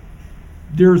great.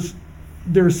 There's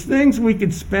things we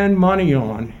could spend money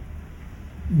on.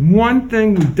 One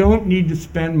thing we don't need to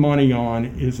spend money on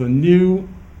is a new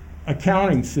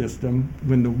accounting system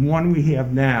when the one we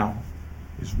have now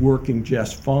is working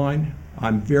just fine.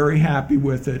 I'm very happy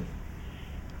with it.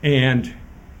 And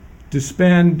to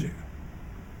spend,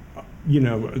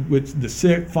 with the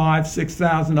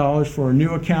 $6,000 for a new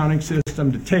accounting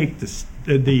system, to take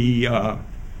the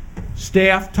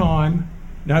staff time.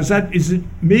 Now, is it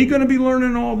me going to be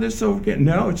learning all this over again?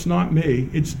 No, it's not me.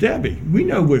 It's Debbie. We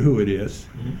know who it is.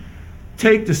 Mm-hmm.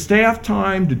 Take the staff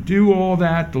time to do all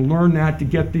that, to learn that, to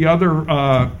get the other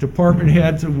department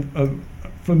heads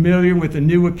familiar with the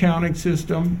new accounting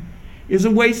system, is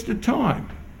a waste of time.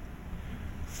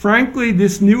 Frankly,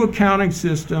 this new accounting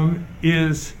system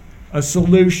is a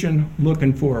solution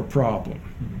looking for a problem,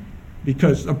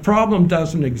 because a problem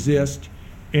doesn't exist,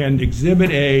 and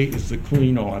Exhibit A is the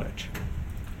clean audit.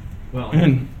 Well,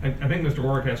 and I think Mr.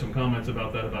 Warwick has some comments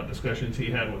about that, about discussions he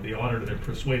had with the auditor that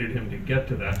persuaded him to get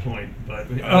to that point, but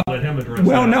I'll let him address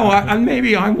well, that. Well, no,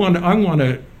 I want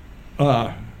to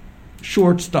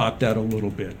shortstop that a little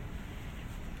bit.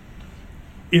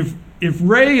 If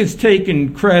Ray is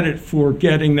taking credit for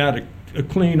getting that a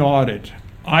clean audit,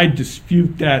 I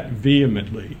dispute that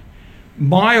vehemently.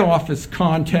 My office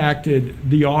contacted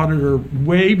the auditor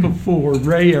way before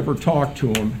Ray ever talked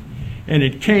to him, and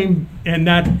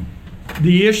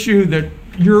the issue that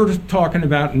you're talking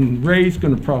about and Ray's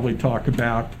going to probably talk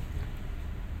about,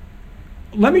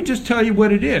 let me just tell you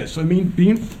what it is. I mean,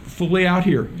 being fully out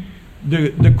here,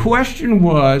 the question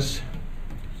was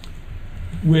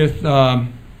with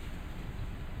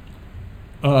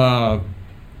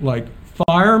like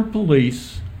fire and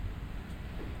police.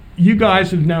 You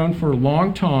guys have known for a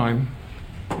long time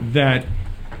that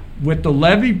what the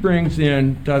levy brings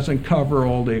in doesn't cover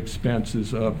all the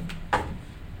expenses of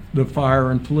the fire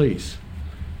and police.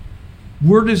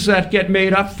 Where does that get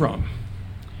made up from?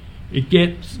 It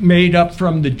gets made up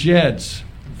from the JEDS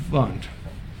fund.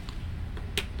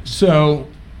 So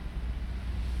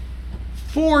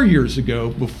 4 years ago,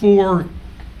 before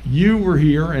you were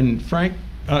here, and Frank,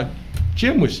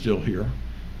 Jim was still here,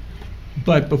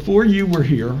 but before you were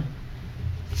here,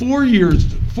 4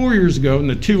 years ago in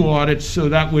the two audits, so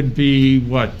that would be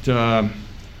what,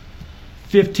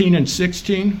 15 and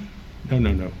 16?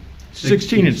 No.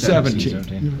 16 and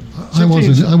 17. I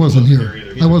wasn't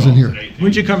here. I wasn't here.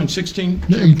 When'd you come in, 16?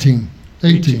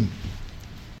 18.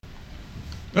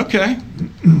 Okay.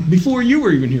 Before you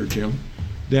were even here, Jim.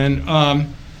 Then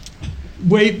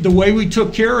the way we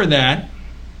took care of that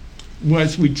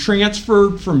was we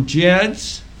transferred from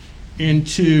JEDS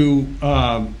into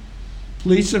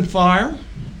police and fire.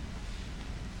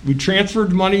 We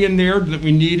transferred money in there that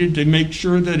we needed to make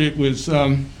sure that it was,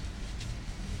 that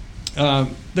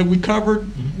we covered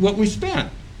what we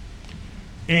spent.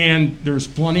 And there's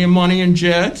plenty of money in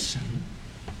JEDs.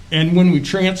 And when we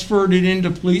transferred it into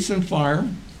police and fire,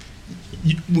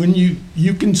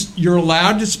 you're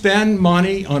allowed to spend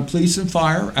money on police and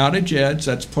fire out of JEDs.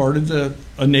 That's part of the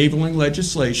enabling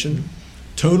legislation,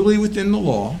 totally within the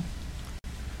law.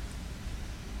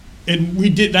 And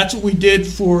that's what we did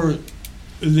for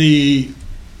the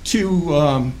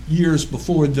 2 years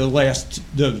before the latest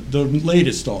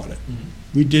audit.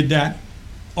 We did that.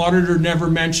 Auditor never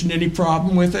mentioned any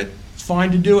problem with it. It's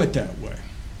fine to do it that way.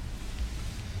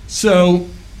 So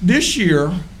this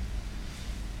year,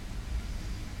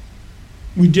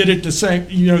 we did it the same,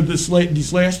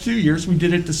 these last 2 years, we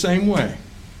did it the same way.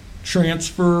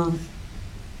 Transfer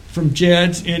from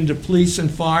JEDs into police and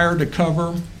fire to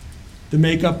cover, to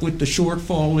make up what the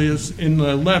shortfall is in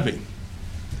the levy.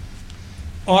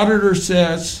 Auditor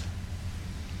says,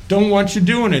 don't want you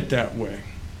doing it that way.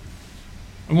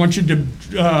 I want you to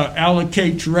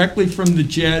allocate directly from the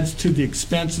JEDs to the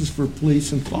expenses for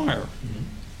police and fire.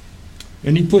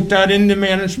 And he put that in the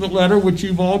management letter, which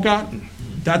you've all gotten.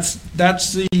 That's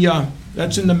in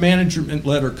the management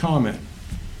letter comment.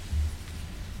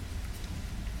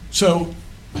 So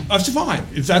that's fine.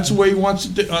 If that's the way he wants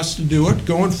us to do it,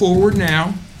 going forward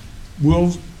now,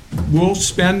 we'll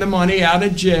spend the money out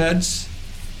of JEDs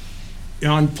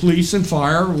on police and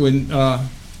fire when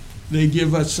they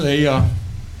give us a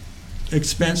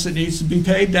expense that needs to be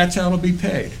paid. That's how it'll be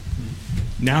paid.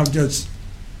 Now, does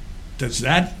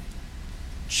that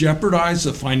jeopardize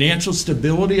the financial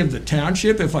stability of the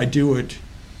township if I do it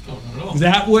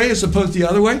that way as opposed to the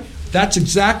other way? That's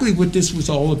exactly what this was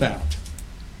all about.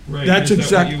 Right. That's Is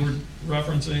that what exactly you were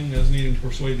referencing as needing to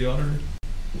persuade the auditor?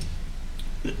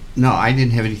 No, I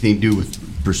didn't have anything to do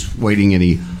with persuading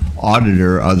any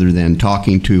auditor other than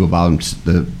talking to about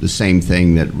the same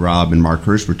thing that Rob and Mark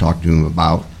Hurst were talking to him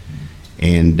about.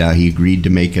 And he agreed to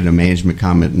make it a management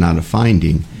comment, not a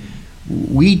finding.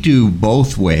 We do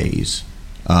both ways.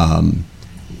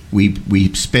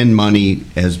 We spend money,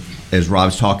 as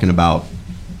Rob's talking about,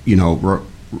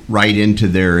 right into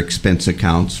their expense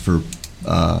accounts for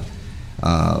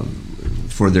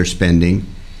their spending.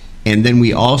 And then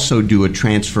we also do a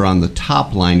transfer on the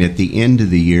top line at the end of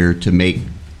the year to make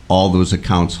all those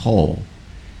accounts whole.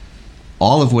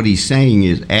 All of what he's saying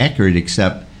is accurate,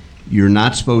 except you're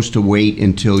not supposed to wait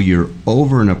until you're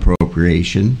over an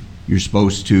appropriation. You're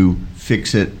supposed to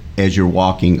fix it as you're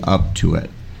walking up to it.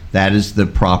 That is the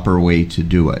proper way to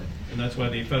do it. And that's why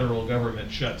the federal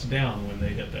government shuts down when they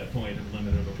hit that point of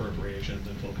limited appropriations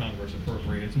until Congress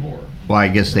appropriates more. Well, I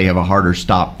guess they have a harder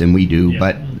stop than we do,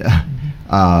 but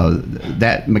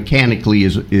that mechanically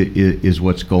is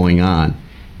what's going on.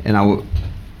 And I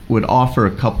would offer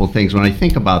a couple things. When I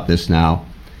think about this now,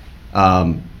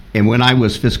 and when I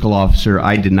was fiscal officer,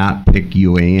 I did not pick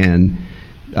UAN.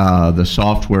 The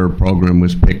software program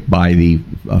was picked by the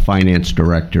finance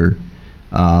director.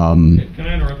 Can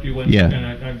I interrupt you? Yeah.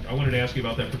 I wanted to ask you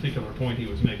about that particular point he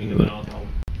was making, and then I'll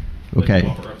okay.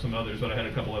 offer up some others, but I had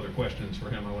a couple other questions for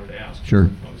him I wanted to ask. Sure.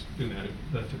 I was doing that, if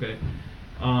that's okay.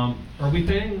 Are we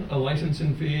paying a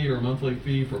licensing fee or a monthly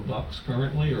fee for Bucks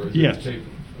currently, or is Yes. it paid?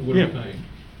 What are we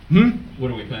paying?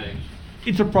 What are we paying?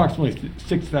 It's approximately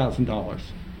 $6,000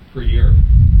 Per year?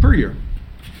 per year.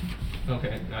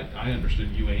 Okay, I understood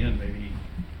UAN maybe.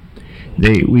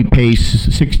 We pay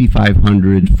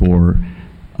 $6,500 for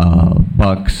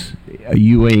Bucks.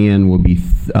 UAN will be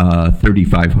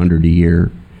 $3,500 a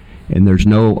year, and there's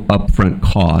no upfront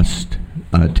cost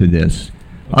to this,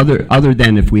 other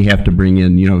than if we have to bring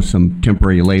in some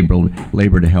temporary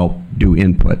labor to help do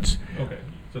inputs. Okay,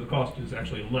 so the cost is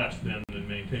actually less than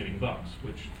maintaining Bucks,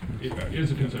 which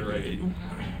is a consideration.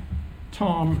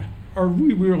 Tom, are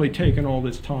we really taking all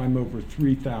this time over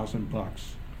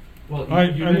 $3,000? Well, you I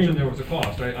mentioned mean, there was a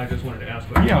cost. I just wanted to ask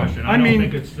that Yeah, question. I I don't mean,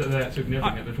 think it's that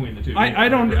significant between the two. I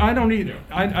don't either. Yeah.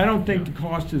 I don't think the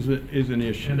cost is an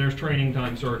issue. And there's training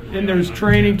time, certainly. And there's I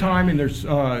training understand time, and there's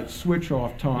switch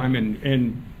off time,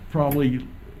 and probably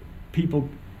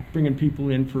bringing people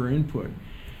in for input,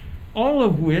 all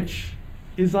of which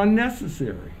is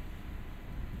unnecessary.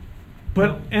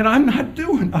 And I'm not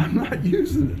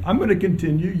using it. I'm going to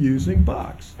continue using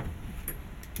Bucks.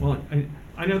 Well,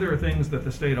 I know there are things that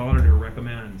the state auditor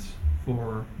recommends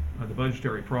for the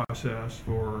budgetary process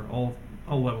for all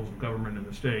levels of government in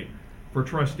the state. For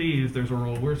trustees, there's a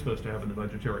role we're supposed to have in the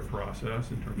budgetary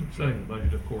process in terms of setting the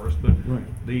budget, of course, but Right.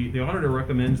 the auditor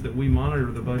recommends that we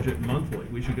monitor the budget monthly.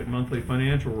 We should get monthly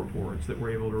financial reports that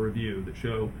we're able to review that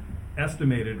show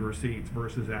estimated receipts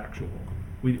versus actual.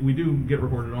 We do get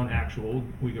reported on actual,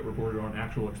 we get reported on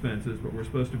actual expenses, but we're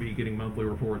supposed to be getting monthly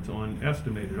reports on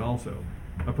estimated also.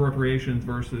 Appropriations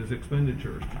versus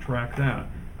expenditures, to track that.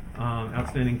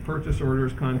 Outstanding purchase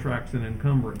orders, contracts, and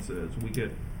encumbrances. We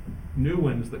get new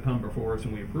ones that come before us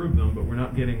and we approve them, but we're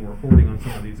not getting reporting on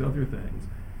some of these other things.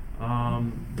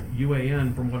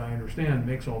 UAN, from what I understand,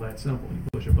 makes all that simple. You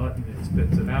push a button, it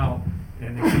spits it out,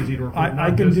 and it's easy to report.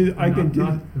 Not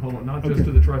just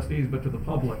to the trustees, but to the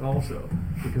public also,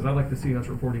 because I like to see us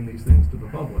reporting these things to the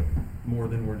public more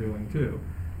than we're doing too.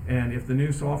 And if the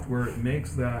new software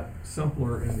makes that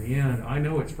simpler in the end, I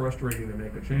know it's frustrating to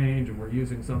make a change, and we're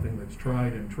using something that's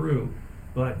tried and true.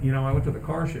 But you know, I went to the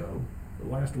car show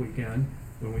last weekend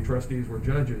when we trustees were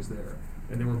judges there,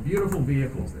 and there were beautiful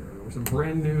vehicles there. There were some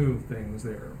brand new things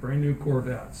there, brand new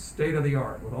Corvettes, state of the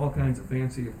art, with all kinds of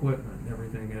fancy equipment and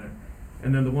everything in it.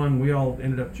 And then the one we all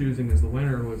ended up choosing as the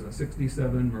winner was a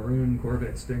 '67 maroon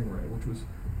Corvette Stingray, which was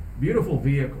a beautiful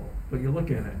vehicle. But you look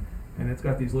in it, and it's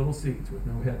got these little seats with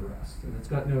no headrests, and it's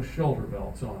got no shoulder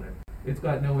belts on it. It's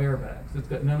got no airbags. It's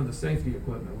got none of the safety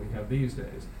equipment we have these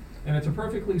days. And it's a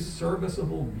perfectly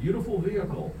serviceable, beautiful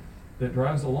vehicle that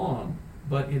drives along,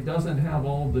 but it doesn't have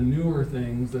all the newer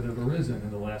things that have arisen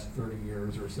in the last 30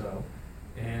 years or so.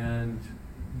 And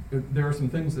there are some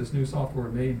things this new software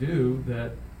may do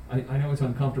that I know it's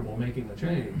uncomfortable making a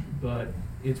change, but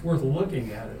it's worth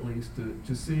looking at least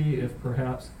to see if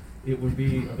perhaps it would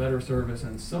be a better service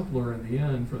and simpler in the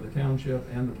end for the township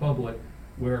and the public,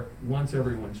 where once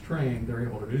everyone's trained, they're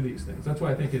able to do these things. That's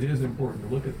why I think it is important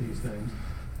to look at these things,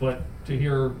 but to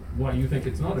hear why you think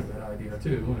it's not a good idea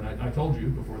too. And I told you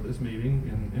before this meeting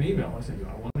in an email, I said,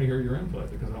 I want to hear your input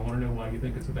because I want to know why you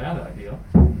think it's a bad idea.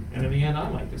 And in the end, I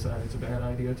might decide it's a bad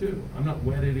idea too. I'm not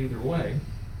wedded either way,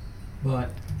 but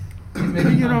it may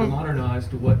be time to modernize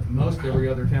to what most every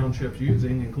other township's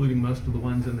using, including most of the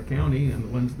ones in the county and the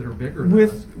ones that are bigger than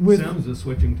us. Sims is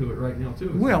switching to it right now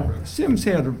too. Well, Sims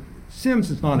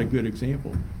is not a good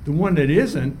example. The one that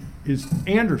isn't is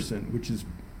Anderson, which is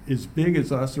as big as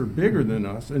us or bigger than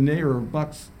us, and they're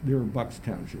Bucks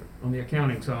Township. On the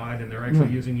accounting side, and they're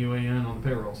actually using UAN on the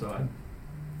payroll side.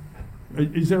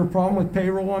 Is there a problem with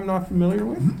payroll I'm not familiar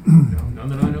with? No, none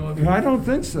that I know of. I don't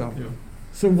think so. Yeah.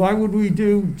 So why would we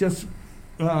do just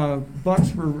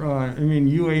Bucks for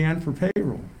UAN for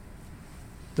payroll?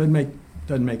 Doesn't make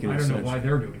any sense. I don't know why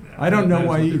they're doing that. I don't know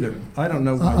why either. I don't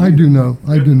know why. I do know.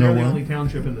 I do know why. They're the only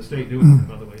township in the state doing it,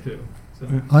 by the way, too.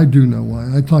 So. I do know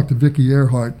why. I talked to Vicki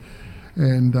Earhart,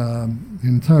 and the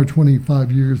entire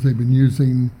 25 years they've been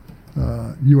using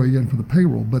UAN for the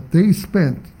payroll. But they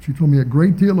spent, she told me, a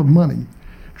great deal of money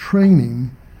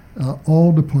training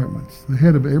all departments. The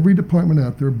head of every department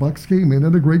out there, Bucks came in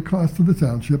at a great cost to the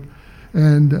township,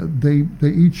 and they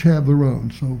each have their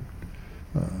own. So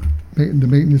the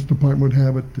maintenance department would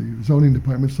have it, the zoning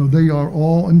department. So they are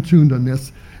all in tuned on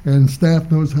this, and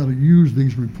staff knows how to use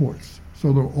these reports.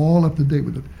 So they're all up to date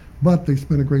with it. But they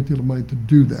spent a great deal of money to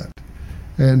do that,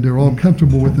 and they're all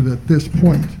comfortable with it at this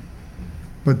point.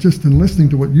 But just in listening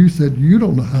to what you said, you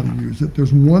don't know how to use it.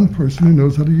 There's one person who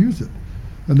knows how to use it.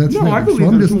 And that's no, I believe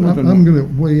I'm going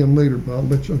to weigh in later, but I'll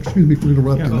let you, excuse me for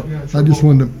interrupting. Sure. I just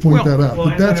wanted to point that out.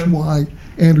 But that's why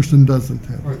Anderson doesn't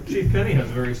have it. Chief Penny has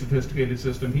a very sophisticated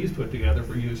system he's put together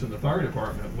for use in the fire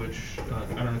department, which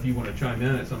I don't know if you want to chime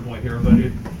in at some point here, but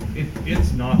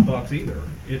it's not Bucks either.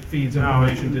 It feeds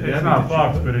information to Debbie. It's not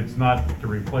Bucks, but it's not to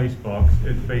replace Bucks.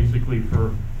 It's basically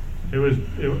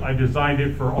I designed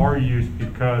it for our use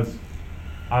because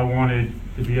I wanted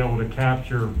to be able to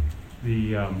capture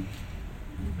the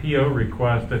PO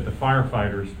request that the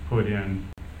firefighters put in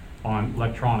on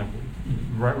electronically,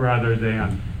 rather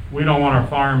than, we don't want our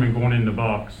firemen going into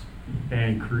Bucks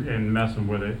and messing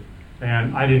with it,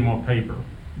 and I didn't want paper.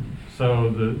 So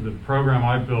the program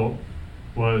I built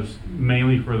was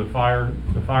mainly for the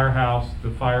firehouse, the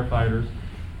firefighters,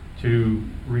 to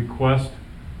request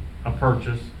a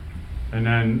purchase, and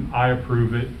then I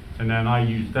approve it, and then I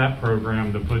use that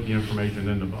program to put the information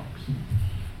in the Bucks.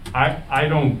 I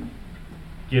don't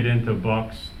get into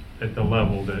Bucks at the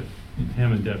level that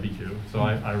him and Debbie do, so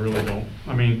I really don't.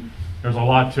 I mean, there's a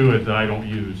lot to it that I don't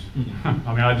use. I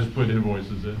mean, I just put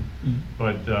invoices in,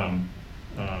 but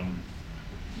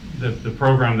the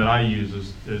program that I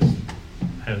use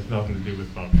has nothing to do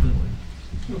with Bucks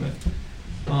really.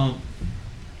 Okay.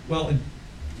 Well,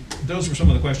 those were some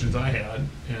of the questions I had,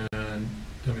 and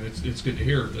I mean, it's good to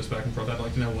hear this back and forth. I'd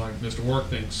like to know why Mr. Wark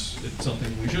thinks it's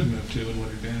something we should move to and what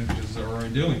advantages there are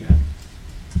in doing that.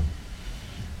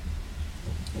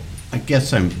 I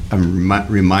guess I'm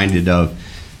reminded of,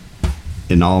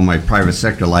 in all my private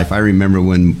sector life, I remember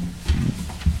when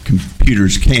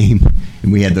computers came,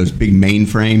 and we had those big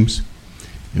mainframes,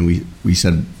 and we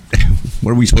said,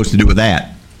 what are we supposed to do with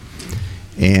that?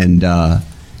 And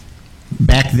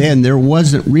back then, there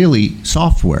wasn't really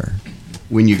software.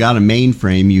 When you got a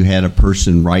mainframe, you had a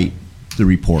person write the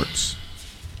reports.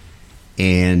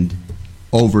 And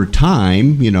over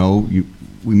time,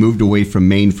 we moved away from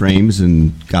mainframes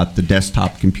and got the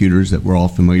desktop computers that we're all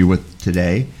familiar with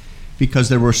today, because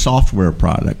there were software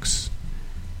products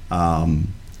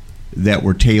that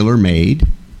were tailor-made.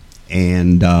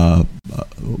 And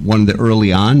one of the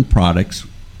early on products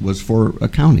was for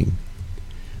accounting.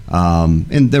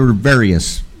 And there were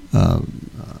various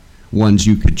ones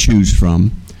you could choose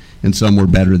from, and some were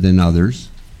better than others.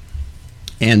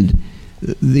 And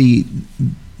the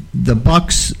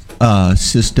Bucks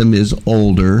system is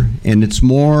older, and it's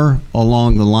more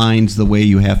along the lines, the way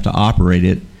you have to operate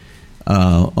it,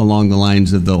 along the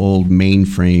lines of the old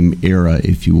mainframe era,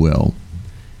 if you will,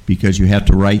 because you have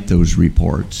to write those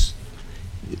reports.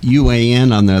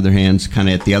 UAN, on the other hand, is kind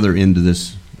of at the other end of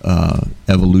this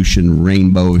evolution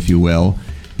rainbow, if you will,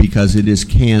 because it is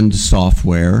canned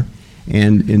software,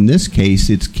 and in this case,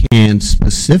 it's canned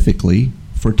specifically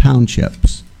for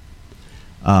townships,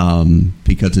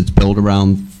 because it's built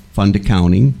around fund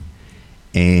accounting,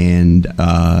 and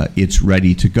it's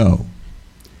ready to go.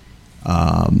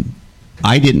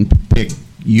 I didn't pick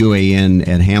UAN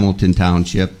at Hamilton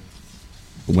Township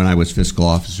when I was fiscal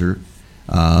officer.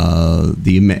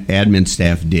 The admin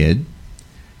staff did,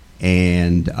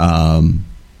 and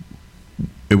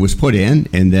it was put in,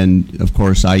 and then of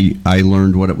course I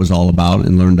learned what it was all about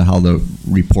and learned how the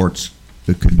reports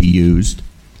could be used,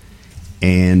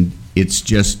 and it's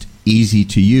just easy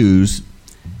to use.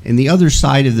 And the other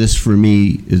side of this for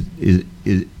me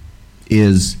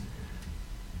is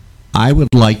I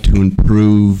would like to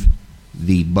improve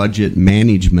the budget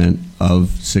management of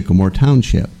Sycamore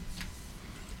Township.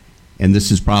 And this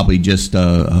is probably just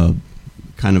a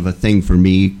kind of a thing for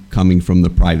me coming from the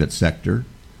private sector.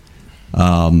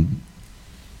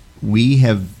 We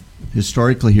have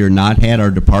historically here not had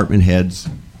our department heads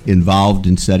involved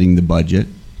in setting the budget.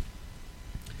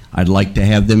 I'd like to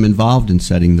have them involved in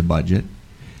setting the budget,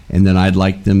 and then I'd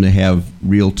like them to have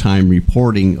real-time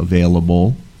reporting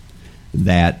available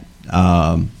that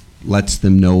lets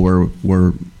them know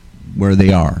where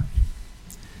they are.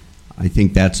 I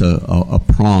think that's a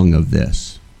prong of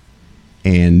this.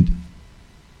 And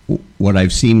what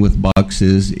I've seen with Bucks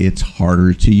is it's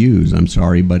harder to use. I'm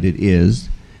sorry, but it is,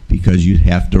 because you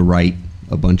have to write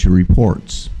a bunch of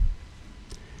reports.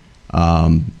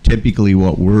 Typically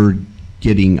what we're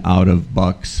getting out of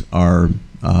Bucks are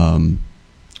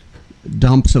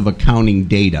dumps of accounting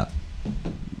data.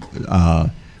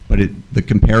 But the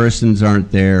comparisons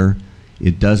aren't there.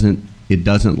 It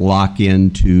doesn't lock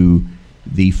into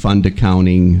the fund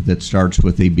accounting that starts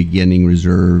with a beginning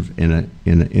reserve and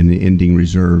an ending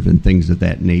reserve and things of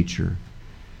that nature.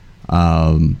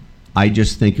 I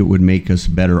just think it would make us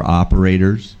better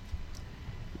operators.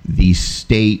 The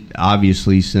state,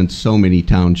 obviously, since so many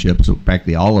townships,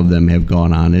 practically all of them have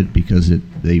gone on it because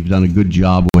they've done a good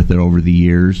job with it over the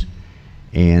years,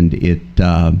 and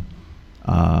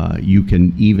you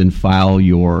can even file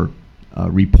your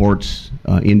reports,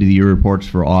 end of the year reports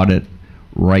for audit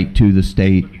right to the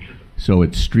state, so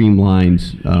it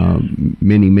streamlines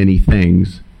many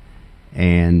things.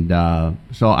 And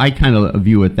so I kind of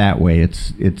view it that way.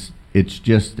 It's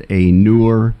just a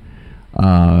newer,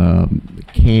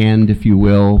 canned, if you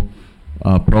will,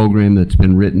 program that's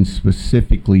been written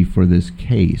specifically for this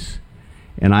case.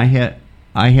 And I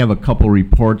have a couple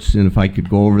reports, and if I could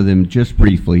go over them just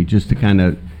briefly, just to kind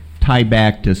of tie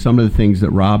back to some of the things that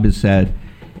Rob has said,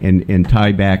 and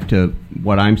tie back to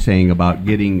what I'm saying about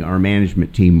getting our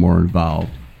management team more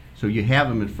involved. So you have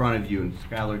them in front of you, and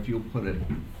Skylar, if you'll put it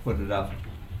up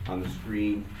on the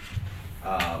screen.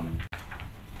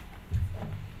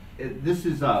 This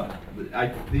is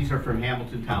these are from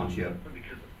Hamilton Township,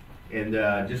 and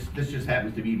this just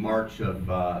happens to be March of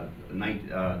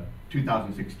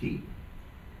 2016.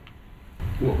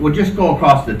 We'll just go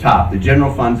across the top. The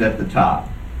general fund's at the top.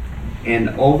 And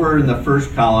over in the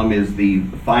first column is the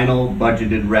final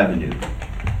budgeted revenue.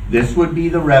 This would be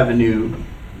the revenue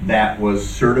that was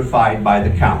certified by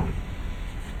the county.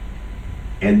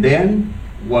 And then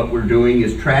what we're doing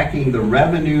is tracking the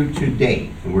revenue to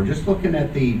date. And we're just looking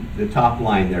at the top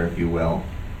line there, if you will.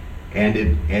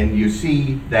 And you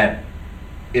see that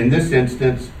in this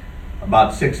instance,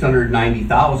 about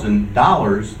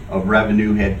 $690,000 of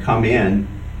revenue had come in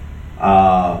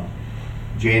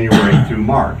January through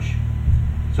March.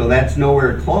 So that's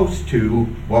nowhere close to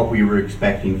what we were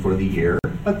expecting for the year,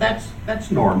 but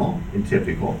that's normal and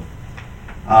typical.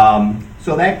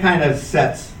 So that kind of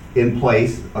sets in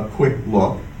place a quick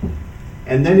look.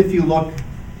 And then if you look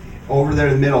over there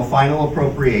in the middle, final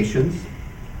appropriations,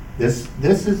 this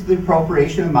is the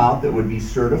appropriation amount that would be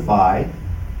certified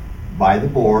by the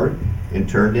board and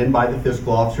turned in by the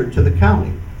fiscal officer to the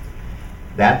county.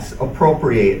 That's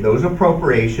appropriate. Those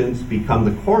appropriations become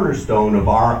the cornerstone of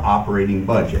our operating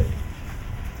budget.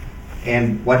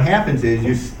 And what happens is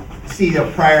you see a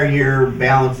prior year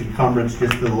balance encumbrance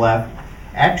just to the left.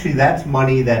 Actually, that's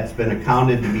money that's been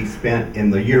accounted to be spent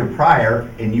in the year prior,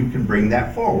 and you can bring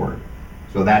that forward.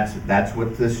 So that's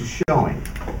what this is showing.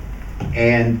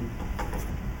 And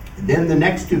then the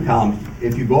next two columns,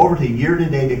 if you go over to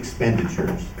year-to-date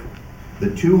expenditures, the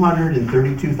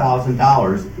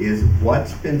 $232,000 is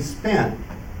what's been spent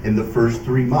in the first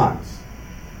 3 months.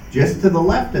 Just to the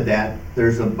left of that,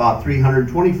 there's about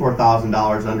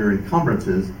 $324,000 under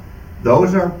encumbrances.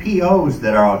 Those are POs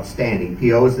that are outstanding,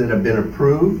 POs that have been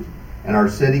approved and are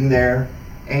sitting there.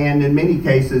 And in many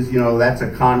cases, you know, that's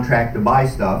a contract to buy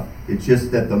stuff. It's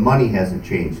just that the money hasn't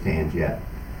changed hands yet.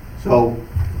 So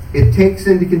it takes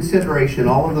into consideration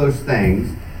all of those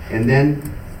things and then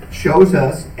shows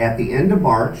us at the end of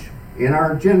March in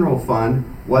our general fund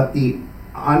what the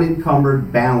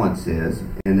unencumbered balance is,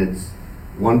 and it's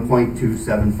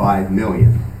 1.275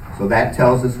 million. So that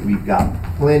tells us we've got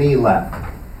plenty left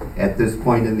at this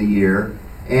point in the year.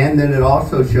 And then it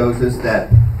also shows us that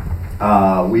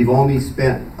we've only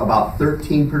spent about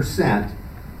 13%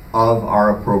 of our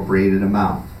appropriated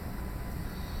amount.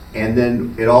 And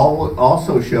then it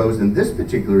also shows in this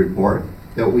particular report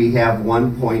that we have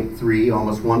 1.3,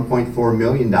 almost $1.4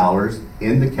 million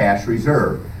in the cash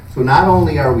reserve. So not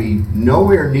only are we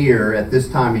nowhere near at this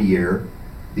time of year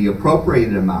the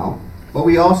appropriated amount, but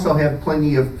we also have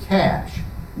plenty of cash.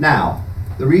 Now,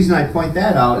 the reason I point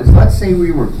that out is, let's say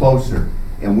we were closer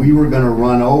and we were going to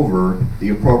run over the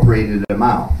appropriated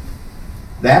amount.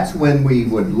 That's when we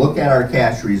would look at our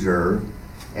cash reserve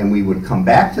and we would come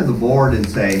back to the board and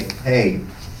say, hey,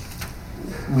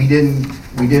 we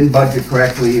didn't budget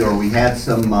correctly, or we had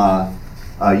some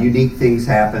unique things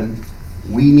happen.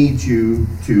 We need you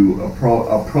to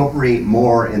appropriate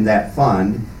more in that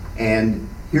fund, and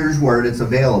here's where it's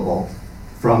available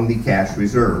from the cash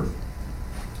reserve.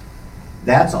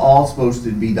 That's all supposed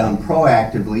to be done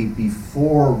proactively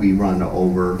before we run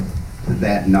over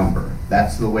that number.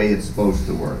 That's the way it's supposed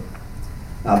to work.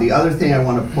 Now, the other thing I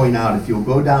want to point out, if you'll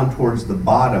go down towards the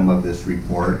bottom of this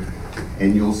report,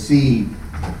 and you'll see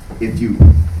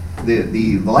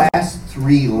the last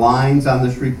 3 lines on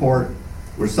this report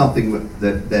were something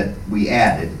that we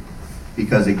added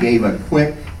because it gave a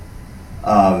quick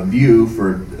view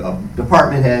for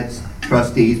department heads,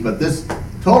 trustees, but this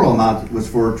total amount was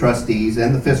for trustees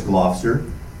and the fiscal officer.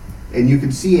 And you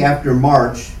can see after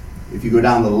March, if you go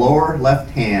down the lower left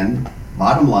hand,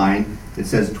 bottom line, it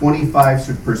says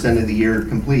 25% of the year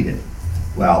completed.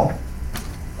 Well,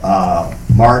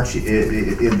 March,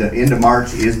 the end of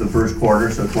March is the first quarter,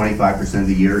 so 25% of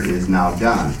the year is now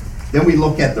done. Then we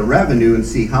look at the revenue and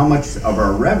see how much of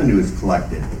our revenue is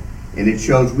collected. And it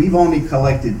shows we've only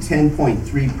collected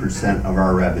 10.3% of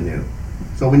our revenue.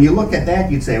 So when you look at that,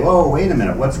 you'd say, oh, wait a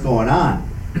minute, what's going on?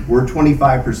 We're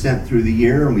 25% through the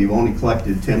year and we've only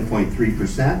collected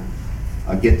 10.3%.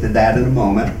 I'll get to that in a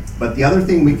moment. But the other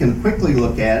thing we can quickly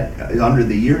look at is under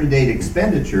the year-to-date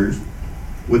expenditures,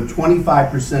 with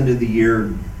 25% of the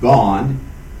year gone,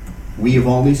 we have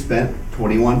only spent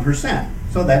 21%.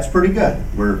 So that's pretty good.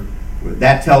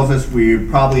 That tells us we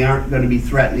probably aren't going to be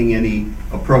threatening any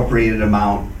appropriated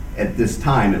amount at this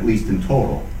time, at least in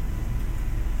total.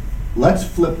 Let's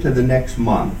flip to the next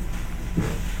month,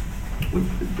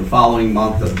 with the following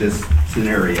month of this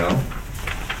scenario.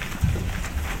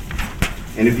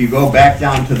 And if you go back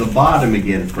down to the bottom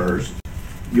again first,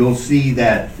 you'll see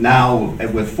that now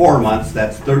with 4 months,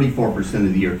 that's 34%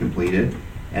 of the year completed.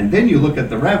 And then you look at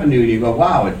the revenue and you go,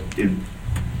 wow,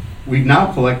 we've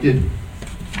now collected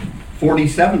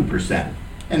 47%.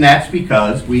 And that's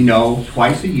because we know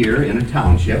twice a year in a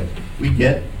township, we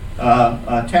get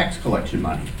a tax collection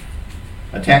money,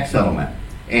 a tax settlement.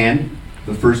 And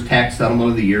the first tax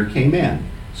settlement of the year came in.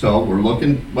 So we're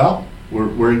looking, well,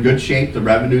 we're in good shape. The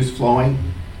revenue's flowing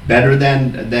better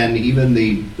than even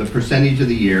the percentage of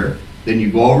the year. Then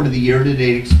you go over to the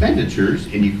year-to-date expenditures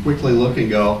and you quickly look and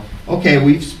go, okay,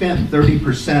 we've spent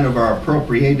 30% of our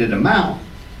appropriated amount,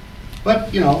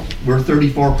 but you know, we're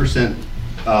 34%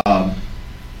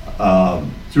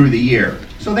 through the year.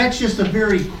 So that's just a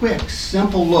very quick,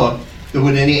 simple look that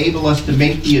would enable us to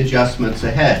make the adjustments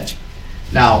ahead.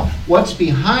 Now, what's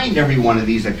behind every one of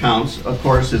these accounts, of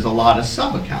course, is a lot of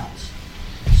sub-accounts.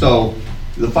 So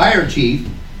the fire chief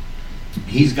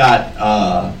he's got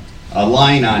a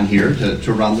line on here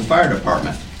to run the fire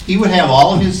department. He would have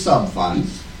all of his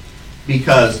sub-funds,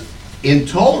 because in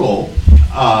total,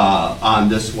 on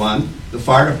this one, the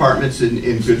fire department's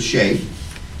in good shape.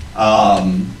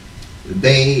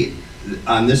 They,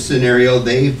 on this scenario,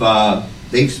 they've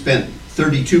spent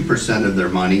 32% of their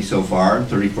money so far,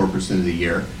 34% of the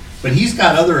year. But he's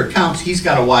got other accounts he's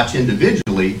got to watch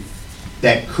individually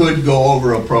that could go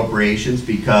over appropriations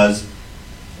because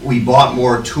we bought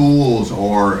more tools,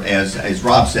 or as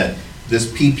Rob said,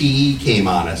 this PPE came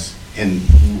on us and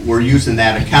we're using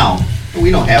that account. But we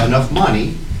don't have enough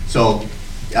money. So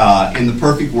in the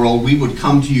perfect world, we would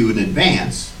come to you in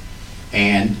advance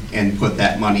and put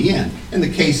that money in. In the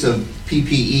case of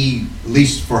PPE, at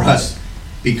least for us,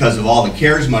 because of all the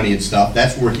CARES money and stuff,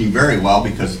 that's working very well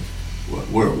because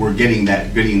we're getting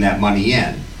that money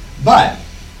in. But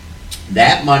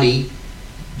that money,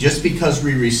 just because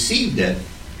we received it,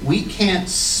 we can't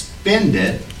spend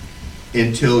it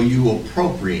until you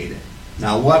appropriate it.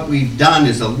 Now, what we've done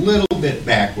is a little bit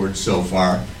backwards so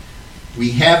far.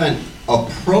 We haven't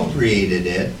appropriated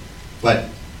it, but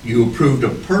you approved a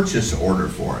purchase order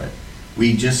for it.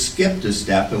 We just skipped a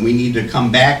step, and we need to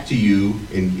come back to you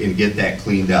and get that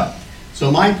cleaned up.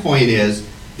 So my point is,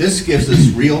 this gives us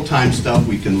real-time stuff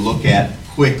we can look at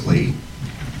quickly,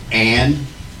 and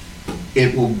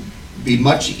it will be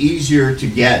much easier to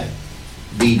get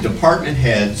the department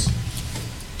heads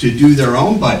to do their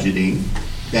own budgeting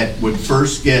that would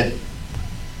first get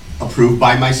approved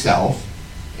by myself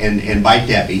and by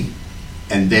Debbie,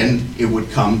 and then it would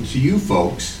come to you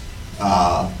folks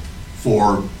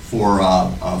for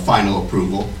final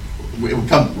approval. It would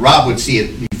come, Rob would see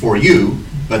it before you,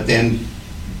 but then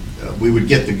we would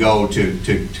get the go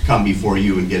to come before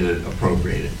you and get it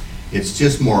appropriated. It's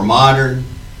just more modern,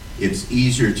 it's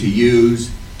easier to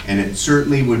use, and it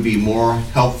certainly would be more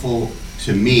helpful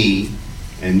to me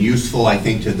and useful, I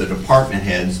think, to the department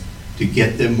heads to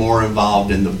get them more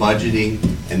involved in the budgeting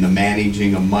and the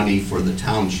managing of money for the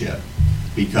township.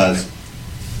 Because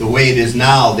the way it is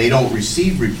now, they don't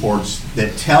receive reports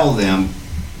that tell them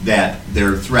that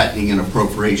they're threatening an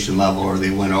appropriation level or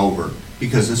they went over.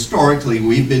 Because historically,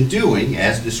 we've been doing,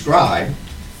 as described,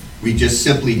 we just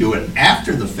simply do it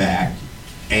after the fact,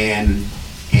 and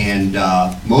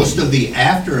most of the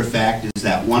after effect is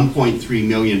that 1.3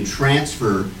 million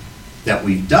transfer that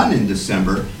we've done in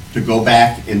December to go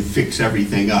back and fix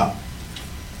everything up.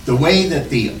 The way that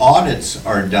the audits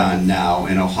are done now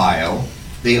in Ohio,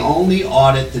 they only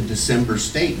audit the December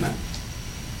statement.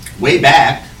 Way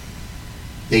back,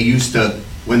 they used to,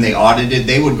 when they audited,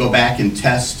 they would go back and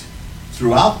test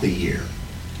throughout the year.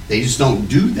 They just don't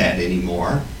do that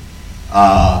anymore.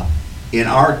 In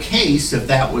our case, if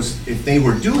they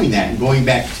were doing that and going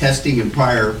back testing in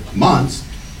prior months,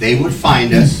 they would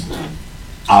find us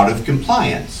out of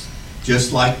compliance,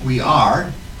 just like we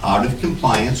are out of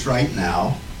compliance right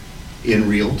now in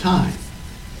real time.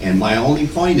 And my only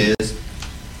point is,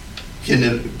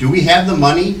 do we have the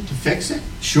money to fix it?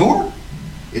 Sure.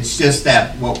 It's just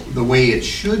that the way it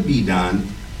should be done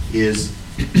is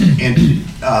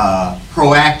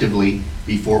proactively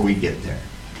before we get there.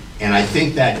 And I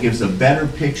think that gives a better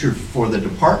picture for the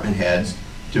department heads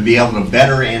to be able to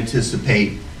better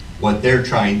anticipate what they're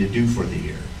trying to do for the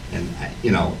year. And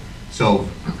so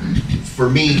for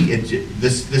me,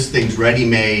 this thing's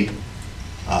ready-made.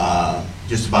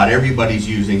 Just about everybody's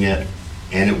using it,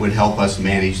 and it would help us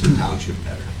manage the township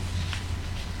better.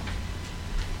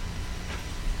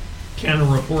 Can a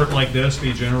report like this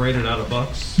be generated out of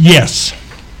bucks? Yes.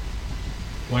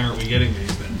 Why aren't we getting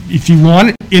these then? If you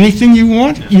want anything you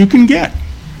want, you can get.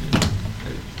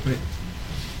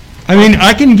 I mean,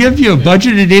 I can give you a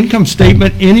budgeted income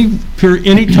statement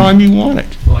any time you want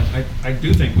it. Well, I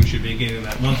do think we should be getting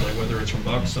that monthly, whether it's from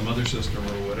Bucks, some other system,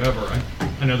 or whatever.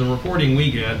 I know the reporting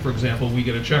we get, for example, we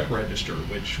get a check register,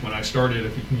 which when I started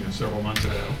several months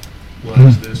ago,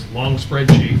 was this long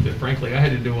spreadsheet that frankly I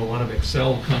had to do a lot of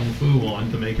Excel kung fu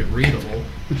on to make it readable,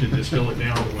 to distill it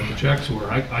down to what the checks were.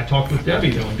 I talked with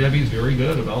Debbie though, and Debbie's very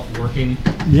good about working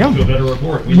to a better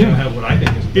report. We now have what I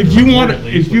think is a better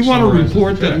report, if you want a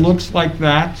report that looks like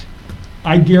that,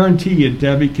 I guarantee you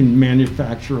Debbie can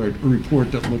manufacture a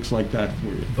report that looks like that for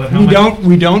you. But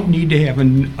we don't need to have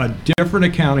a different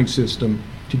accounting system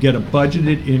to get a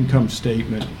budgeted income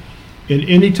statement. And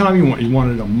any time you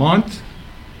want it a month,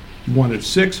 you want it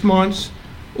 6 months,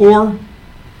 or,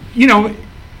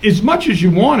 as much as you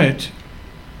want it,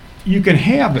 you can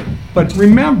have it. But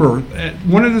remember,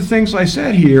 one of the things I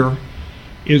said here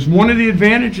is one of the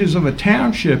advantages of a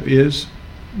township is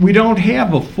we don't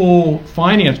have a full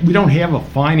finance, we don't have a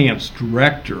finance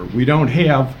director, we don't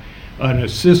have an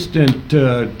assistant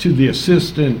to the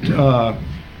assistant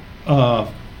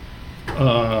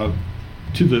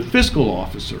to the fiscal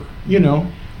officer. You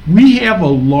know, we have a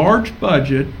large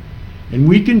budget and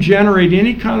we can generate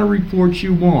any kind of reports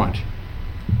you want.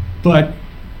 But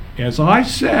as I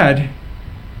said,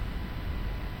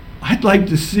 I'd like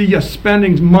to see us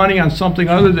spending money on something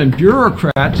other than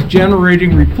bureaucrats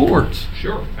generating reports.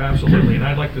 Sure, absolutely. And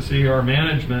I'd like to see our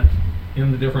management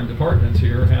in the different departments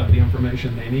here have the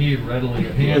information they need readily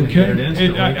at hand and get it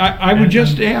instantly. I would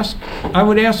just ask, I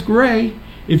would ask Ray,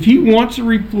 if he wants a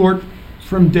report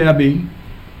from Debbie,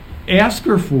 ask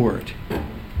her for it.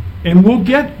 And we'll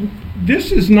get,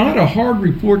 this is not a hard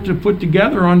report to put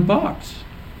together on bucks.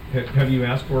 Have you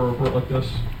asked for a report like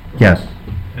this? Yes.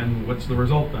 And what's the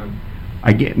result then?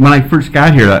 When I first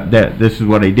got here, this is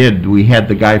what I did. We had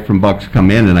the guy from Bucks come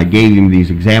in, and I gave him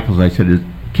these examples. I said,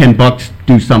 can Bucks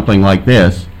do something like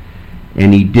this?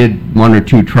 And he did one or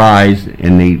two tries,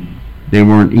 and they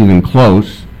weren't even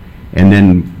close. And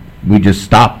then we just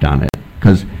stopped on it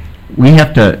because we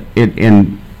have to.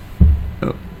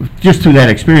 Just through that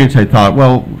experience, I thought,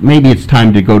 well, maybe it's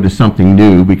time to go to something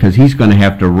new because he's going to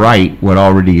have to write what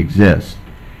already exists.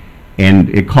 And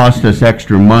it costs us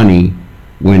extra money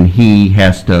when he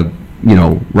has to,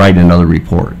 write another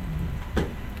report.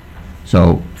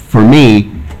 So for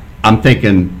me, I'm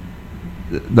thinking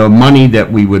the money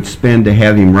that we would spend to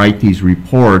have him write these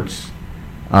reports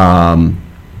are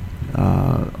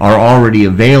already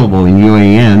available in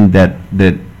UAN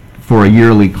that for a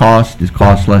yearly cost is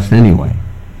cost less anyway.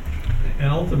 And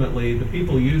ultimately, the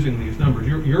people using these numbers,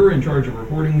 you're in charge of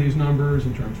reporting these numbers,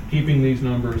 in terms of keeping these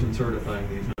numbers and certifying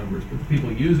these numbers. But the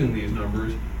people using these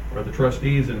numbers are the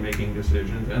trustees in making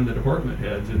decisions and the department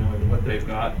heads in knowing what they've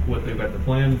got the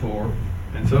plan for,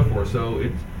 and so forth. So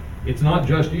it's not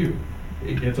just you.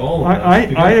 It's all of us.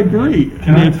 I agree.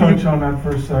 Can I touch on that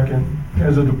for a second?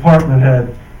 As a department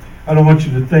head, I don't want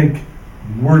you to think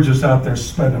we're just out there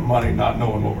spending money not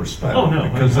knowing what we're spending. Oh, no.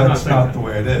 Because that's not the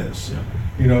way it is. Yeah.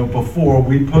 Before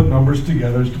we put numbers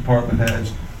together as department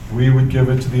heads, we would give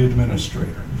it to the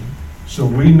administrator. So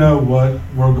we know what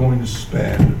we're going to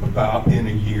spend about in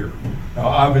a year. Now,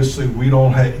 obviously,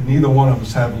 neither one of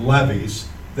us have levies.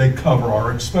 They cover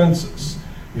our expenses.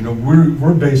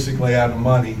 We're basically out of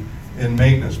money in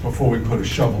maintenance before we put a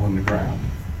shovel in the ground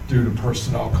due to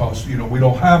personnel costs. We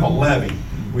don't have a levy.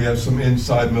 We have some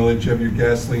inside millage, you have your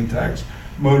gasoline tax,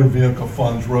 motor vehicle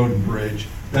funds, road and bridge.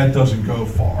 That doesn't go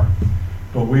far.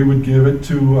 But we would give it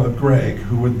to Greg,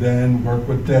 who would then work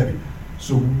with Debbie.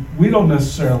 So we don't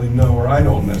necessarily know, or I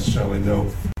don't necessarily know,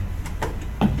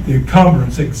 the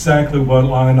encumbrance, exactly what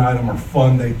line item or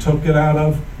fund they took it out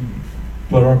of.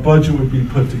 But our budget would be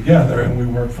put together, and we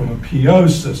work from a PO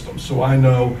system. So I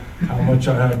know how much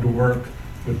I have to work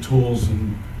with tools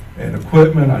and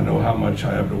equipment. I know how much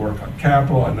I have to work on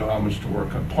capital. I know how much to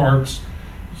work on parks.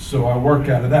 So I work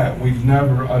out of that.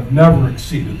 I've never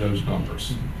exceeded those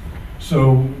numbers.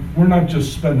 So we're not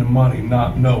just spending money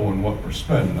not knowing what we're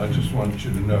spending. I just want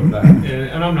you to know that.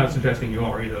 And I'm not suggesting you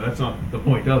are either. That's not the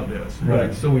point of this. Right.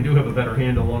 But so we do have a better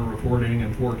handle on reporting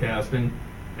and forecasting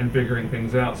and figuring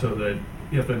things out so that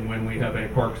if and when we have a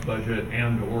parks budget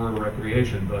and or a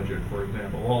recreation budget, for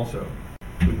example, also,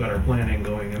 we've got our planning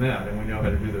going in that, and we know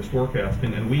how to do this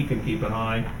forecasting, and we can keep an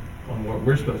eye on what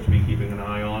we're supposed to be keeping an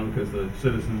eye on because the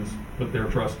citizens put their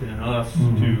trust in us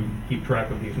to keep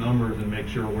track of these numbers and make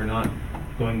sure we're not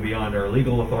going beyond our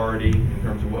legal authority in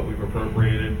terms of what we've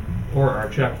appropriated or our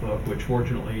checkbook, which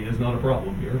fortunately is not a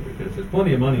problem here because there's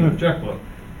plenty of money in the checkbook.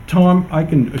 Tom, I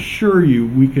can assure you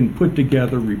we can put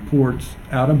together reports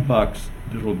out of bucks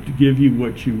that'll give you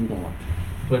what you want.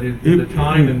 But the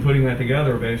time in putting that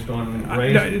together based on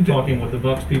Ray talking with the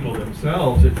Bucks people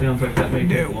themselves, it sounds like that may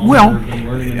take longer than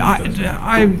learning a new system.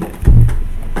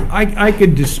 I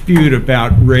could dispute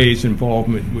about Ray's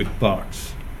involvement with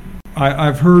Bucks.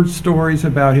 I've heard stories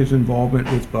about his involvement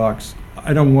with Bucks.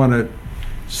 I don't want to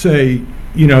say,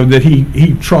 that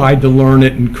he tried to learn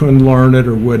it and couldn't learn it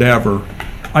or whatever.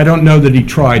 I don't know that he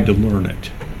tried to learn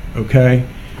it, okay?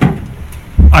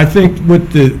 I think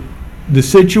what the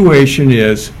situation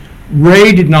is,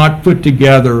 Ray did not put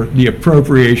together the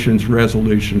appropriations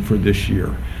resolution for this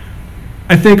year.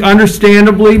 I think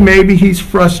understandably, maybe he's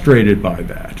frustrated by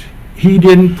that. He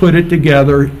didn't put it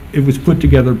together, it was put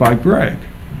together by Greg.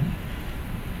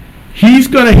 He's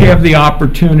going to have the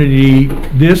opportunity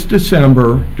this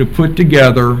December to put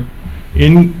together,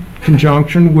 in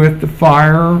conjunction with the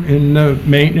fire and the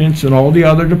maintenance and all the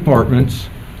other departments,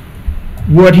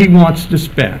 what he wants to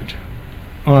spend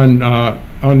on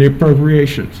the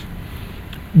appropriations.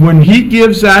 When he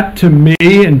gives that to me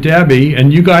and Debbie,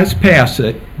 and you guys pass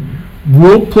it,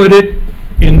 we'll put it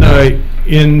in the,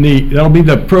 that'll be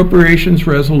the appropriations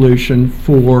resolution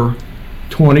for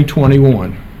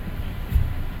 2021.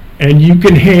 And you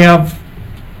can have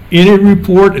any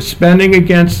report of spending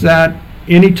against that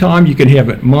anytime. You can have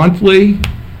it monthly.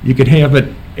 You can have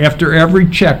it after every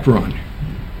check run.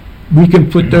 We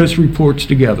can put those reports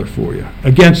together for you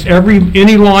against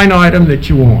any line item that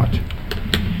you want.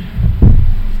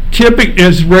 Typically,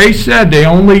 as Ray said, they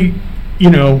only,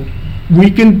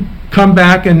 we can come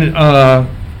back and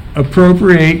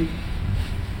appropriate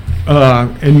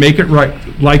and make it right,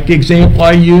 like the example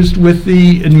I used with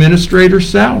the administrator's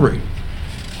salary.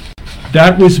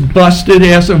 That was busted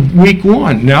as of week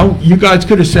 1. Now, you guys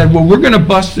could have said, well, we're going to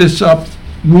bust this up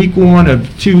week 1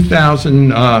 of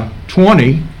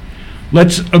 2020.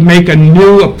 Let's make a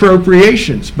new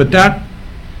appropriations. But that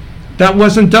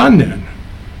wasn't done then.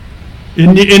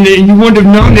 And you wouldn't have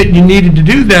known that you needed to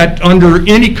do that under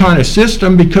any kind of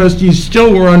system because you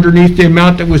still were underneath the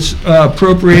amount that was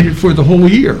appropriated for the whole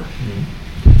year.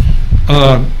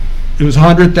 It was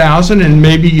 100,000, and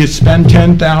maybe you spend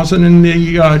 10,000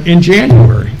 in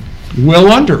January, well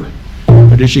under.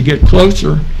 But as you get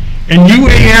closer, and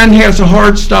UAN has a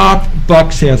hard stop,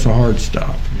 Bucks has a hard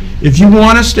stop. If you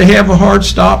want us to have a hard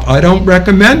stop, I don't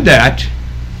recommend that.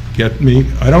 Get me?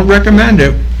 I don't recommend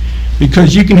it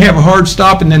because you can have a hard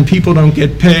stop and then people don't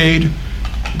get paid,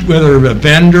 whether a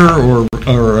vendor or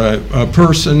a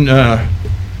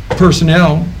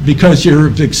personnel, because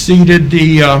you've exceeded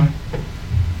the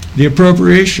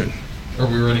appropriation. Are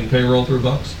we running payroll through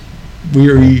Bucks?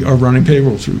 We are running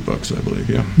payroll through Bucks, I believe,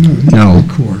 yeah. No.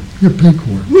 Paycor. You have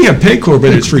Paycor. We have Paycor,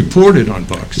 but it's reported on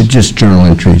Bucks. It's just journal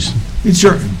entries. It's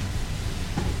your,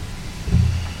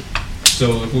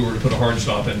 So if we were to put a hard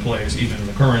stop in place, even in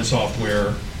the current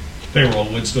software, payroll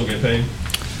would still get paid?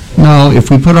 No, if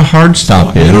we put a hard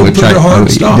stop in, It'll which put a hard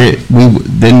stop.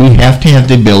 then we have to have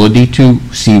the ability to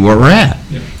see where we're at.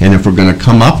 Yeah. And if we're going to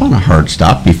come up on a hard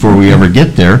stop before we ever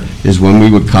get there, is when we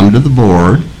would come to the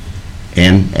board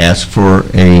and ask for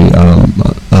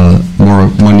more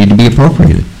money to be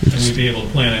appropriated. And we'd be able to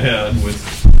plan ahead with...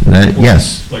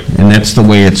 Yes, and that's the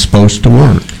way it's supposed to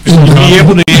work. and to be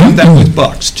able to have that with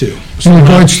Bucks, too. In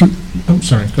regards to, I'm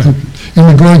sorry, go ahead. in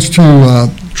regards to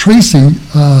Tracy,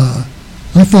 I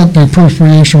thought the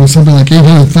appropriation was something like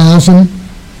 800,000, and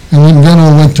then that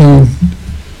all went to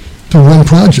one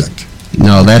project.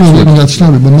 No, that's Before we even got what,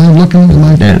 started. Am I talking the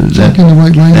right language?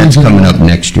 that's coming up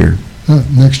next year.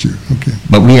 Next year, okay.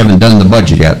 But we haven't done the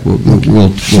budget yet. We'll take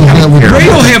care of Ray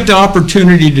will it. have the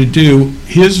opportunity to do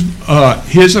his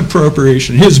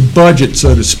appropriation, his budget,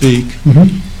 so to speak,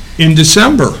 in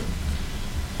December.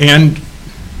 And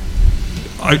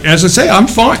as I say, I'm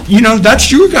fine. That's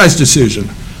your guys' decision.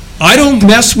 I don't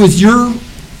mess with your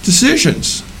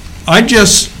decisions. I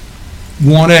just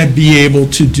want to be able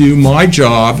to do my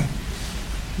job,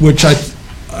 which I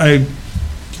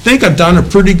think I've done a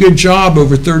pretty good job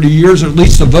over 30 years, or at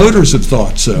least the voters have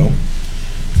thought so.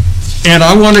 And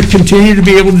I want to continue to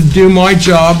be able to do my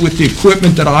job with the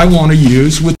equipment that I want to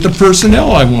use, with the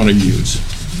personnel I want to use.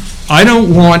 I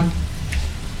don't want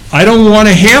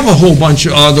to have a whole bunch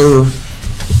of other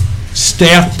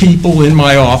staff people in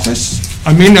my office.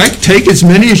 I mean, I take as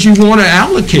many as you want to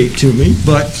allocate to me,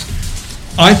 but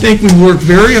I think we work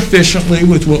very efficiently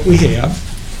with what we have,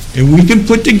 and we can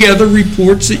put together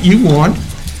reports that you want,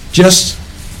 just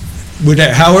with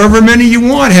however many you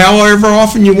want, however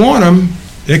often you want them.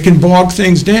 It can bog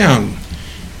things down.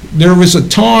 There was a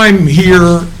time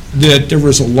here that there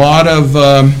was a lot of,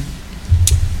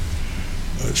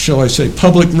 shall I say,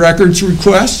 public records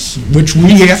requests, which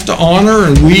we have to honor,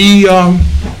 and we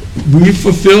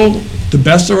fulfill the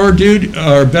best of our duty,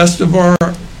 best of our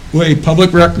way,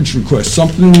 public records requests,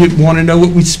 something you want to know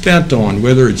what we spent on,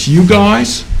 whether it's you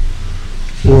guys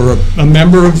or a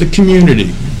member of the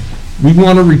community. We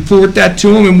want to report that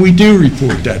to them, and we do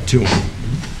report that to them.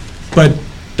 But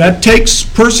that takes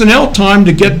personnel time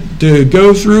to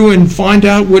go through and find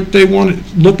out what they want to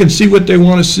look and see what they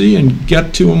want to see and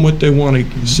get to them what they want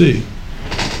to see.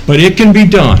 But it can be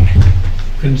done.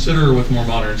 Consider with more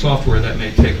modern software that may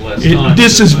take less time.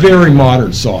 This is very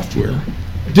modern software.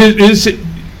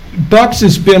 Bucks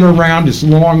has been around as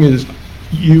long as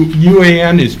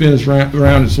UAN has been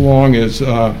around as long as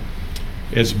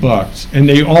Bucks, and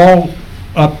they all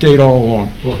update all along.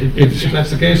 Well, if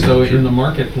that's the case, though, in the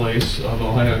marketplace of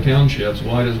Ohio townships,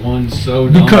 why does one so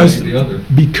dominate the other?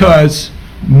 Because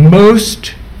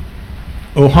most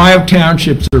Ohio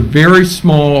townships are very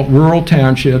small, rural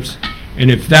townships,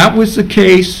 and if that was the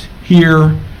case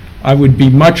here, I would be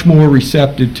much more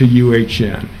receptive to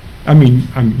UAN.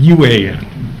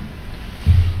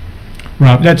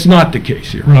 Rob, That's not the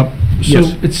case here. Rob, So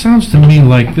it sounds to me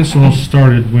like this all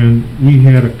started when we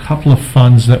had a couple of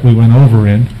funds that we went over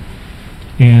in,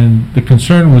 and the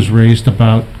concern was raised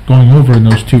about going over in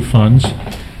those two funds.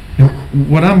 And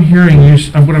what I'm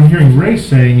hearing Ray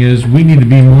saying is we need to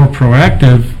be more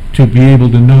proactive to be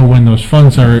able to know when those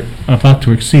funds are about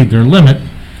to exceed their limit.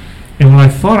 And what I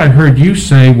thought I heard you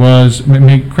say was,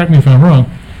 correct me if I'm wrong,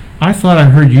 I thought I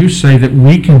heard you say that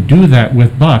we can do that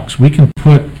with bucks. We can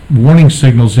put warning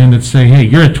signals in that say, hey,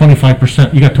 you're at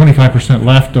 25%, you got 25%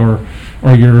 left, or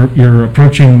you're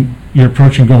approaching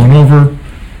going over,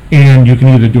 and you can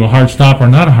either do a hard stop or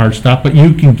not a hard stop, but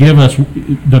you can give us,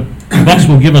 the bucks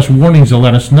will give us warnings to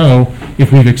let us know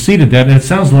if we've exceeded that. And it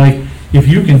sounds like if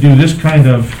you can do this kind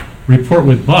of report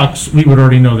with bucks, we would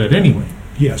already know that anyway.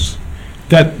 Yes,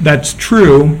 that's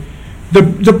true.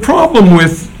 The problem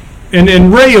with,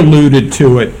 and Ray alluded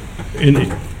to it,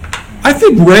 and I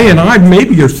think Ray and I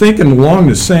maybe are thinking along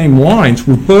the same lines.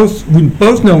 We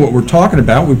both know what we're talking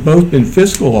about. We've both been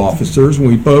fiscal officers, and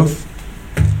we both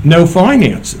know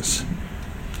finances.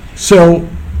 So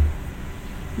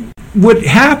what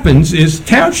happens is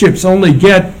townships only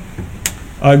get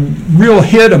a real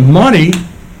hit of money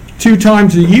 2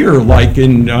 times a year. Like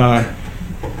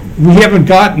we haven't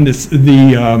gotten the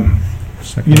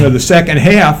second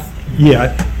half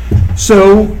yet,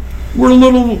 so we're a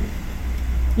little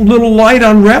light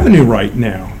on revenue right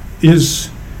now. Is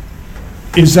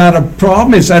that a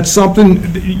problem? Is that something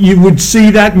you would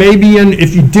see that maybe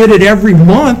if you did it every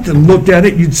month and looked at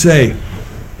it, you'd say,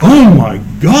 oh my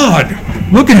God,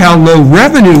 look at how low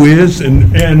revenue is,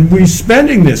 and we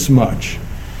spending this much.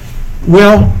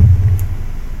 Well,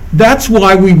 that's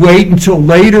why we wait until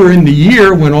later in the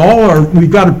year when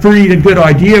we've got a pretty good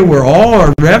idea where all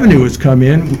our revenue has come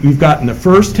in. We've gotten the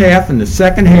first half and the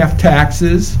second half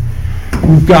taxes.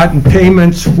 We've gotten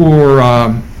payments for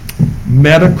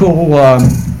medical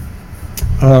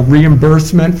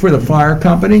reimbursement for the fire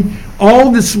company.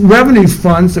 All this revenue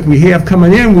funds that we have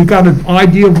coming in, we've got an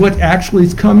idea of what actually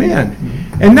has come in.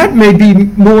 And that may be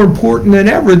more important than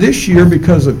ever this year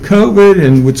because of COVID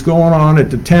and what's going on at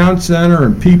the town center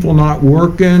and people not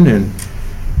working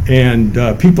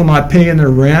and people not paying their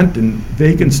rent and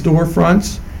vacant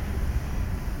storefronts.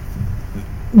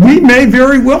 We may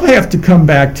very well have to come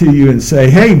back to you and say,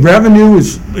 hey, revenue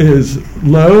is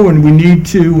low and we need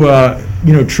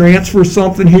to transfer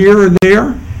something here or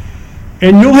there.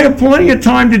 And you'll have plenty of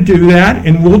time to do that,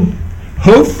 and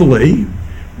hopefully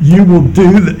you will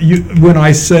do that. When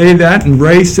I say that and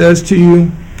Ray says to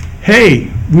you,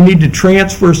 hey, we need to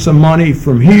transfer some money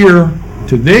from here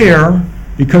to there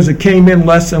because it came in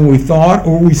less than we thought,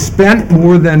 or we spent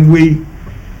more than we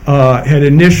had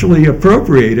initially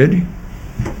appropriated,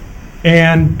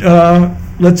 and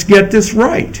let's get this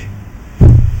right.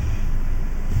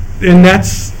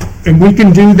 And we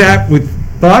can do that with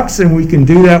bucks, and we can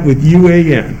do that with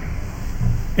UAN.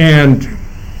 And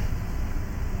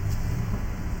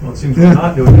well, it seems we're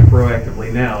not doing it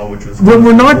proactively now, which was well,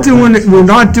 we're not doing it. We're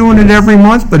not doing it every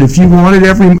month. But if you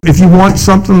want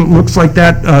something that looks like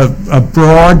that, a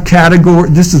broad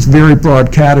category. This is very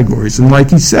broad categories, and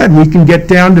like you said, we can get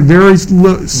down to various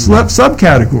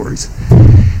subcategories.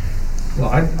 Well,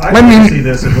 I see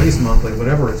this at least monthly,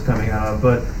 whatever it's coming out of.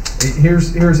 But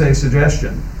here's a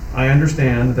suggestion. I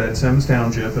understand that Sims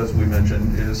Township, as we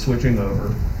mentioned, is switching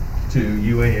over to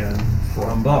UAN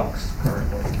from bucks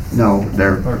currently. No,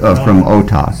 they're from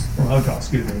OTOS. From OTOS,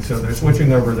 excuse me. So they're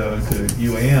switching over, though, to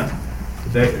UAN.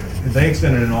 They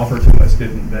extended an offer to us,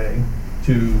 didn't they,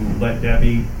 to let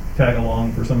Debbie tag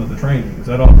along for some of the training. Is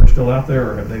that offer still out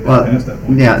there, or have they been past that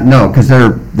point? Yeah, no, because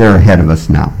they're ahead of us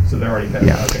now. So they're already past.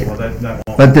 Yeah. Okay, well, that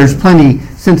won't. But there's plenty,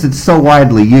 since it's so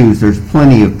widely used, there's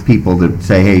plenty of people that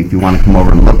say, hey, if you want to come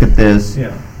over and look at this,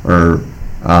 yeah. Or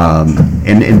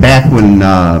and back when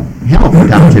Hamilton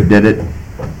Township did it,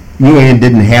 UAN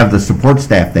didn't have the support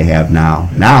staff they have now.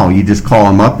 Now you just call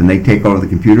them up and they take over the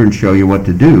computer and show you what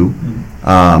to do.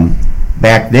 Mm-hmm.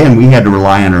 Back then, we had to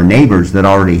rely on our neighbors that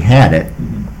already had it.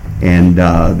 And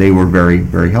they were very,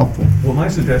 very helpful. Well, my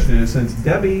suggestion is, since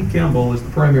Debbie Kimball is the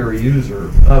primary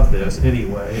user of this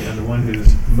anyway, and the one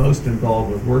who's most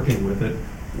involved with working with it,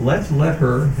 let's let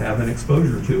her have an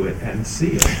exposure to it and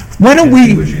see it.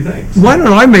 See what she thinks. Why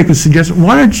don't I make a suggestion?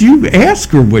 Why don't you ask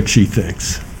her what she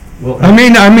thinks? Well, I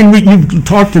mean, you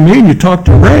talked to me and you talked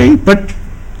to Ray, but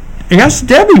ask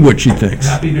Debbie what she thinks.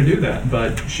 Happy to do that,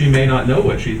 but she may not know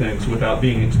what she thinks without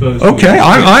being exposed to it. Okay,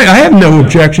 I have no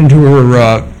objection to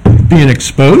her being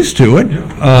exposed to it.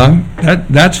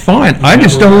 That's fine. I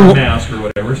just don't. Mask or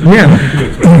whatever. So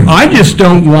I just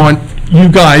don't want you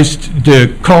guys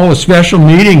to call a special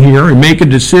meeting here and make a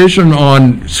decision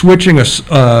on switching a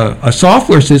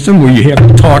software system where you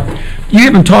haven't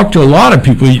talked to a lot of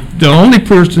people. The only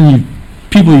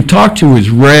people you've talked to is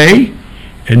Ray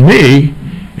and me,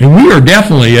 and we are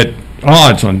definitely at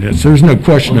odds on this. There's no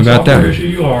question about that. On the software issue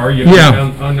you are.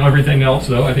 On everything else,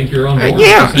 though, I think you're on board.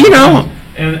 Yeah, you know.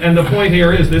 And the point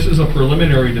here is this is a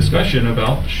preliminary discussion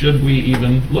about should we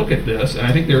even look at this, and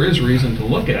I think there is reason to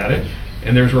look at it.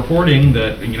 And there's reporting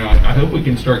that, I hope we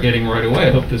can start getting right away.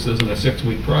 I hope this isn't a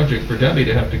 6-week project for Debbie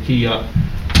to have to key up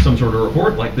some sort of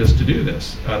report like this to do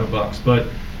this out of Bucks. But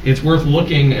it's worth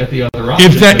looking at the other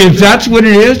options. If that's what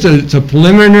it is, it's a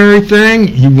preliminary thing,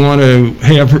 you want to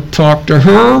have her talk to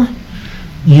her,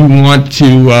 you want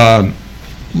to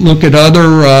look at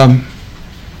other,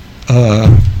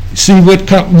 see what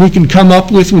we can come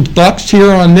up with Bucks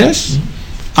here on this.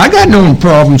 I got no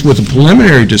problems with a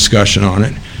preliminary discussion on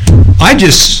it. I've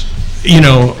just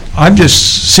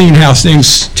seen how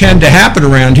things tend to happen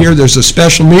around here. There's a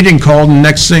special meeting called, and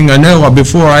next thing I know,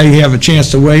 before I have a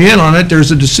chance to weigh in on it,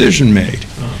 there's a decision made.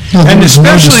 No, and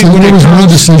especially when there was no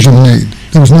decision made.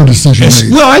 There was no decision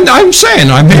made. Well, I'm saying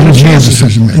I've made a chance.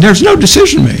 There's no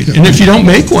decision made. And if you don't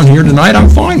make one here tonight, I'm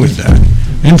fine with that.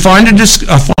 And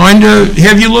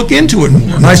have you look into it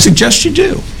more. And I suggest you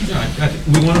do. Yeah,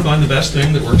 we want to find the best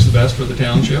thing that works the best for the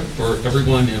township, for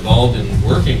everyone involved in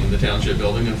working in the township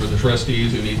building, and for the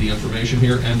trustees who need the information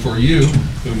here, and for you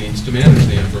who needs to manage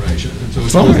the information. And so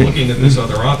it's worth looking at this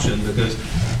other option because,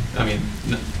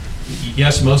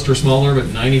 yes, most are smaller, but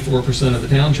 94% of the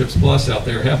townships plus out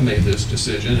there have made this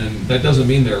decision, and that doesn't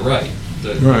mean they're right.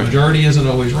 The majority isn't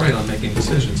always right on making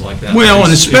decisions like that. Well,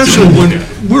 and especially when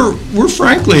we're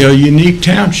frankly a unique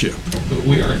township.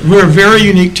 We are. We're a very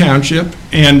unique township,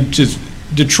 and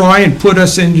to try and put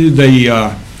us into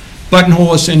the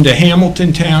buttonhole us into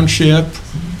Hamilton Township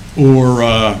or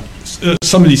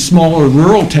some of these smaller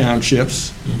rural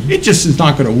townships, it just is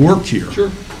not going to work here.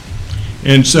 Sure.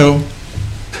 And so,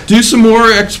 do some more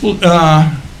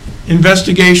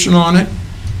investigation on it,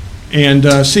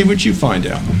 and see what you find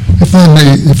out. If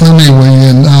I may weigh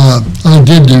in, I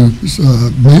did do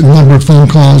a number of phone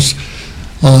calls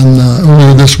on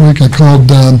earlier this week. I called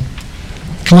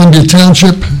Columbia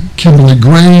Township, Kimberly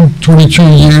Gray, 22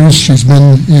 years. She's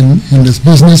been in this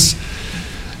business.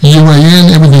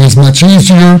 UAN, everything is much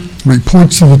easier.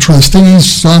 Reports to the trustees.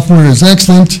 Software is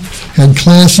excellent. Had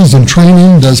classes and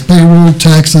training. Does payroll,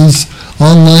 taxes,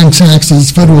 online taxes,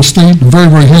 federal, state. Very,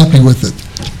 very happy with it.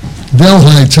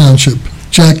 Delhi Township,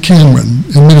 Jack Cameron,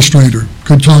 administrator.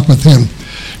 Could talk with him.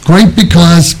 Great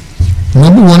because,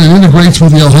 number one, it integrates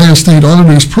with the Ohio State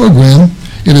Auditors Program.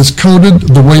 It is coded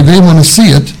the way they want to see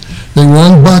it. They were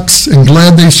on Bucks and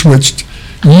glad they switched.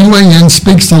 UAN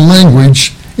speaks the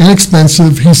language,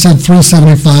 inexpensive. He said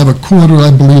 $375 a quarter.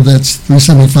 I believe that's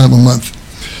 $375 a month.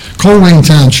 Coleraine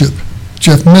Township,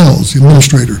 Jeff Mills,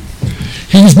 administrator.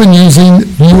 He's been using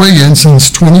UAN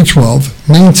since 2012,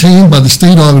 maintained by the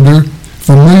state auditor,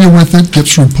 familiar with it,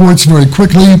 gets reports very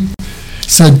quickly,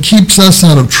 said keeps us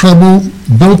out of trouble,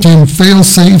 built-in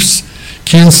fail-safes,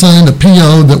 can sign a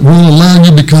PO that won't allow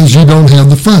you because you don't have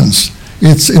the funds.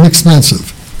 It's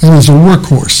inexpensive. It is a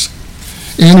workhorse.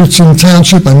 Anderson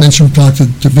Township, I mentioned, talked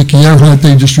to Vicki Earhart,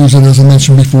 they just use it, as I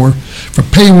mentioned before, for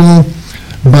payroll,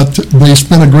 but they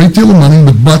spent a great deal of money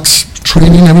with Bucks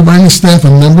training everybody in the staff a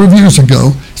number of years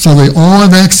ago, so they all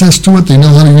have access to it, they know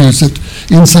how to use it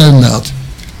inside and out.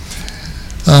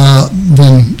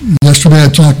 Then yesterday I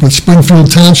talked with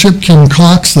Springfield Township, Kim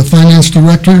Cox, the finance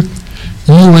director.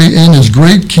 UAN is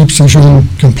great, keeps you in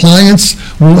compliance,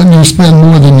 won't let you spend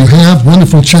more than you have,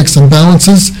 wonderful checks and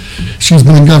balances. She's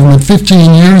been in government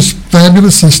 15 years,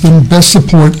 fabulous system, best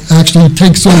support, actually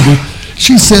takes over.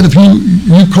 She said if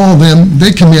you call them,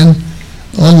 they come in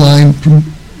online from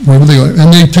wherever they are,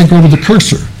 and they take over the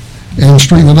cursor and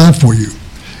straighten it out for you.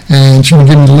 And she would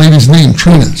give me the lady's name,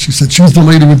 Trina. She said she's the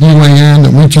lady with UAN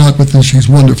that we talk with, and she's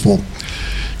wonderful.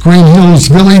 Green Hills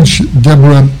Village,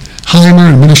 Deborah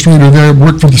Heimer, administrator there,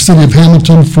 worked for the city of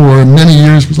Hamilton for many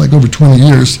years, it was like over 20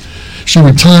 years. She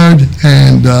retired,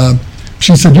 and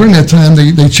she said during that time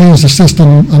they changed the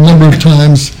system a number of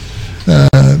times.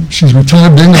 She's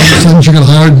retired, then all of a sudden she got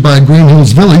hired by Green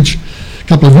Hills Village a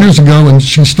couple of years ago, and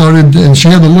she started, and she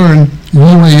had to learn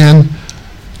UAN,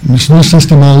 this new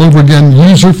system all over again,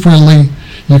 user-friendly.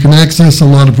 You can access a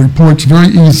lot of reports, very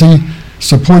easy.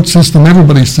 Support system,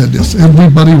 everybody said this.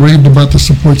 Everybody raved about the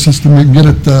support system. You can get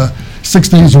it 6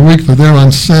 days a week. They're there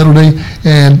on Saturday,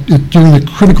 and during the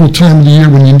critical time of the year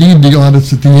when you need the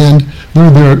audits at the end,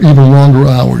 they're there even longer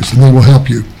hours, and they will help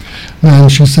you.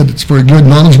 And she said it's very good,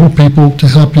 knowledgeable people to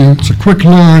help you. It's a quick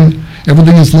learn,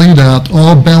 Everything is laid out,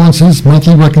 all balances,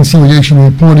 monthly reconciliation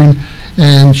reporting,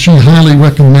 and she highly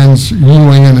recommends you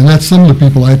in, and that's some of the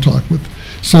people I talk with.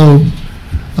 So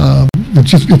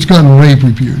it's gotten rave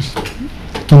reviews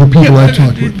from the people I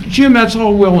talk with. Jim, that's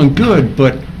all well and good,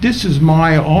 but this is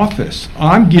my office.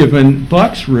 I'm giving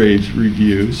Buck's rave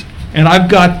reviews, and I've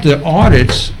got the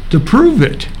audits to prove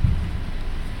it.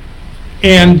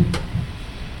 And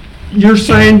you're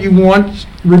saying you want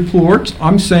reports.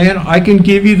 I'm saying I can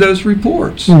give you those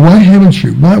reports. Well, why haven't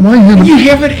you? Why haven't you?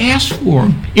 haven't asked for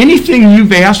them. Anything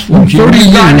you've asked for, Jim, 30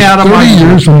 you've gotten years, out of 30 my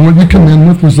years, and what you come in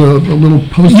with was a little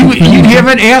post-it You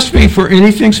haven't asked me for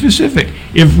anything specific.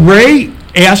 If Ray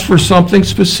asks for something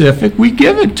specific, we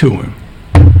give it to him.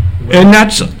 And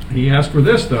that's... He asked for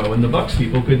this, though, and the Bucks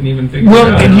people couldn't even figure Well,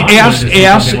 it out. and he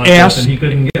asked, And he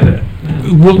couldn't get it.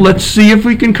 well, let's see if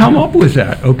we can come up with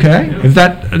that, okay? Yeah. If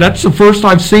that's the first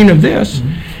I've seen of this.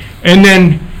 And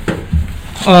then,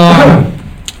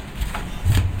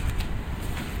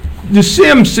 the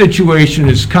Sims situation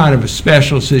is kind of a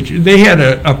special situation. They had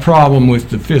a problem with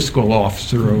the fiscal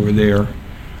officer over there.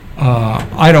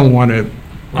 I don't want to,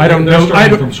 I don't They're know.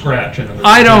 starting from scratch.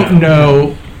 I don't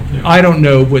know. I don't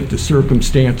know what the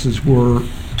circumstances were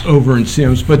over in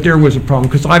Sims, but there was a problem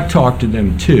because I've talked to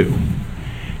them too.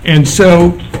 And so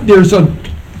there's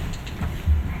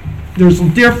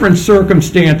different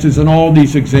circumstances in all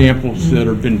these examples that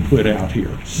have been put out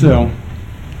here. So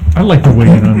I'd like to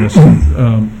weigh in on this.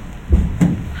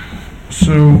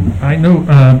 So I know,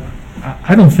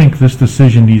 I don't think this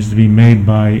decision needs to be made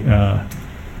by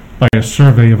a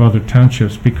survey of other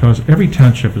townships, because every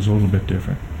township is a little bit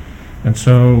different. And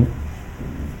so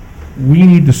we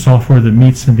need the software that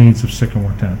meets the needs of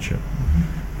Sycamore Township.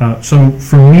 So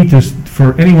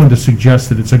for anyone to suggest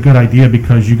that it's a good idea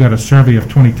because you got a survey of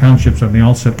 20 townships and they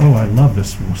all said, oh, I love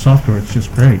this software, it's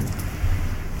just great.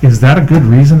 Is that a good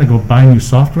reason to go buy new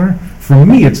software? For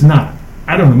me, it's not.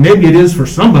 I don't know, maybe it is for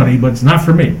somebody, but it's not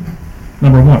for me,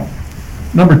 number one.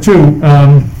 Number two,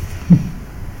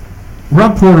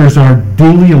 Rob Porter is our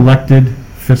duly elected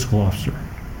fiscal officer.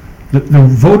 The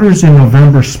voters in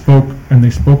November spoke, and they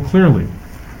spoke clearly,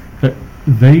 that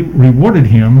they rewarded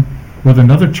him with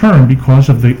another term because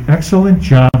of the excellent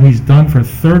job he's done for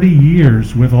 30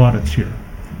 years with audits here.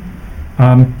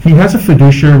 He has a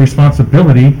fiduciary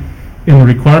responsibility in the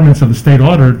requirements of the state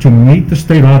auditor to meet the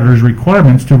state auditor's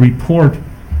requirements to report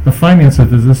the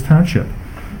finances of this township.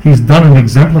 He's done an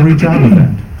exemplary job of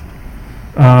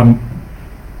that.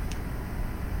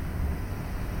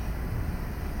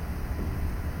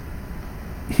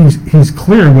 He's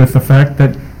clear with the fact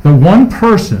that the one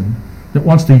person that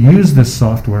wants to use this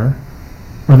software,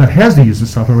 or that has to use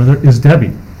this software, is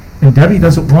Debbie. And Debbie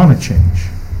doesn't want to change.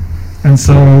 And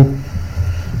so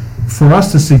for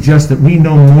us to suggest that we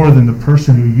know more than the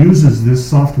person who uses this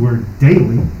software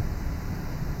daily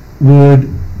would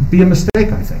be a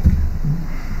mistake, I think.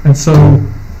 And so,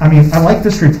 I mean, I like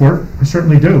this report, I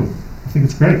certainly do. I think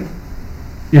it's great.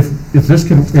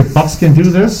 If Bucks can do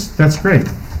this, that's great.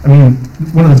 I mean,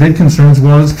 one of the big concerns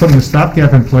was putting a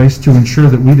stopgap in place to ensure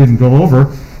that we didn't go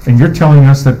over, and you're telling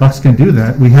us that Bucks can do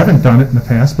that. We haven't done it in the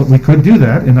past, but we could do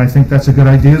that, and I think that's a good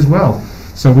idea as well.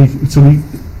 So we,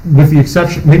 with the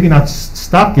exception, maybe not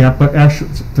stopgap, but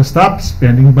actually to stop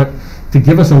spending, but to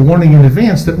give us a warning in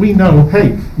advance that we know,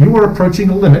 hey, you are approaching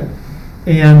a limit,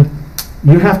 and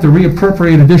you have to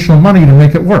reappropriate additional money to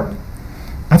make it work.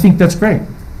 I think that's great.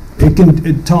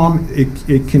 Tom,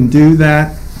 it can do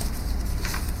that.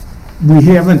 We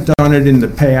haven't done it in the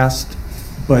past,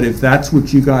 but if that's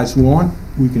what you guys want,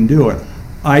 we can do it.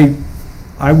 I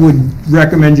would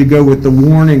recommend you go with the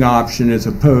warning option as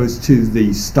opposed to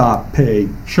the stop payment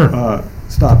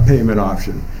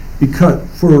option, because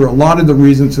for a lot of the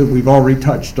reasons that we've already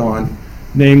touched on,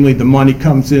 namely the money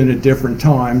comes in at different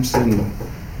times, and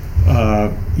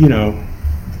you know,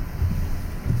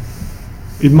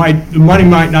 the money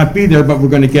might not be there, but we're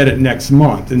going to get it next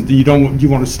month, and you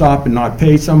want to stop and not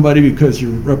pay somebody because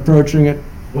you're approaching it.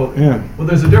 Well, yeah. Well,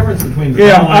 there's a difference between the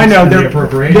Yeah, I balance know, and there- the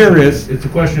appropriation. there is. It's a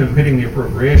question of hitting the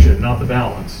appropriation, not the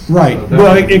balance. Right. So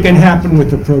Well, that's- it can happen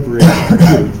with appropriation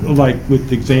too, like with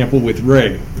the example with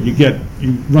Ray.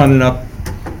 You run it up,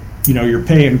 you know, you're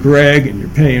paying Greg and you're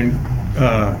paying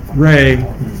Ray,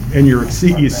 and you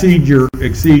exceed your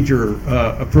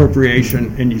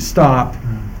appropriation, and you stop.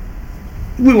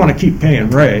 We want to keep paying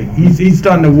Ray. He's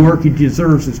done the work. He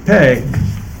deserves his pay.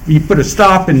 You put a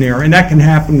stop in there, and that can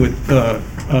happen with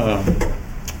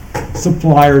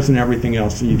suppliers and everything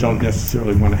else, and you don't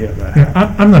necessarily want to have that happen.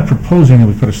 Yeah, I'm not proposing that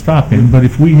we put a stop in, but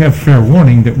if we have fair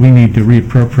warning that we need to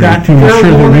reappropriate That to fair ensure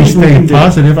that warning we we stay can do.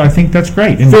 positive, I think that's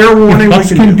great. And Fair warning if we Bucks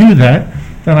can can do. do that,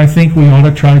 then I think we ought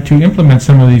to try to implement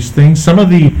some of these things. Some of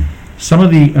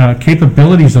the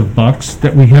capabilities of Bucks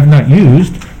that we have not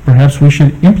used, perhaps we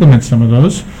should implement some of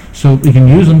those so we can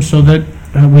use them so that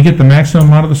we get the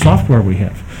maximum out of the software we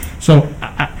have. So,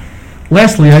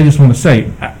 lastly, I just want to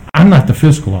say, I'm not the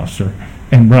fiscal officer,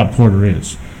 and Rob Porter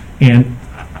is. And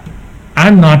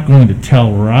I'm not going to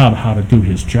tell Rob how to do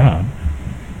his job.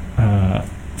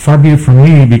 Far be it from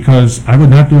me, because I would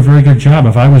not do a very good job.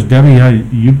 If I was Debbie,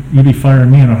 you'd be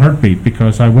firing me in a heartbeat,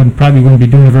 because I probably wouldn't be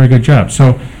doing a very good job.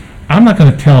 So I'm not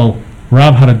going to tell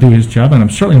Rob how to do his job, and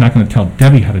I'm certainly not going to tell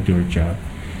Debbie how to do her job.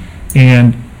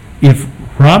 And if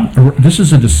this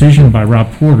is a decision by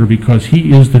Rob Porter, because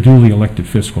he is the duly elected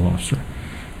fiscal officer.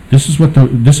 This is what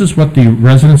the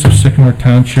residents of Sycamore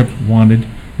Township wanted.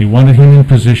 They wanted him in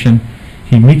position.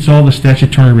 He meets all the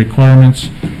statutory requirements.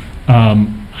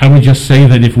 I would just say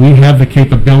that if we have the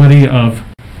capability of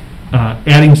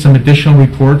adding some additional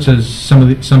reports, as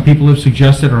some people have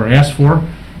suggested or asked for,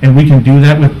 and we can do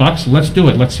that with Bucks, let's do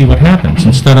it. Let's see what happens.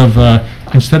 Instead of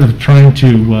trying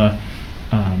to,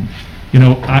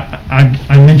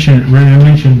 I mentioned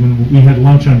when we had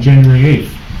lunch on January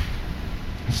 8th.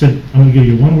 I said, I'm going to give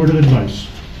you one word of advice.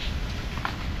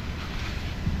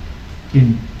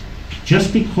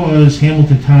 Just because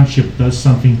Hamilton Township does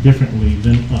something differently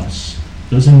than us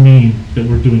doesn't mean that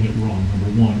we're doing it wrong, number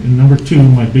one. And number two,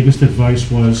 my biggest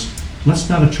advice was, let's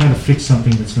not try to fix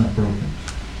something that's not broken.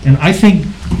 And I think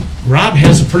Rob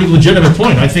has a pretty legitimate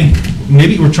point. I think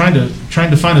maybe we're trying to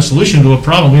find a solution to a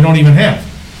problem we don't even have.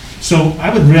 So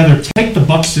I would rather take the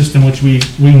Buck system, which we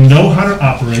know how to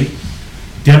operate,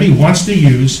 Debbie wants to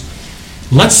use.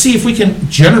 Let's see if we can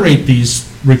generate these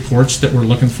reports that we're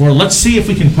looking for. Let's see if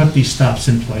we can put these stops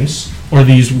in place or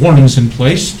these warnings in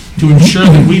place to ensure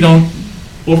that we don't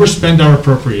overspend our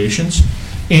appropriations.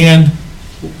 And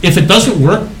if it doesn't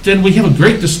work, then we have a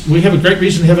great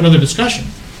reason to have another discussion.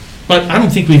 But I don't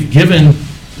think we've given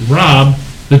Rob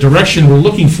the direction we're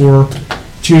looking for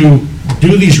to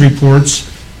do these reports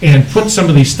and put some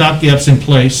of these stopgaps in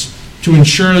place to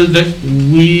ensure that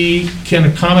we can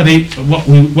accommodate what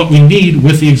we need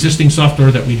with the existing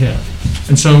software that we have.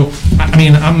 And so, I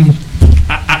mean, I'm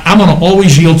going to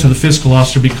always yield to the fiscal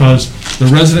officer, because the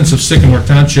residents of Sycamore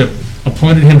Township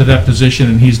appointed him to that position,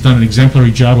 and he's done an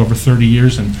exemplary job over 30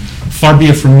 years, and far be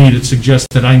it from me to suggest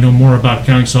that I know more about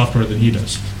accounting software than he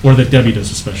does, or that Debbie does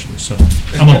especially. So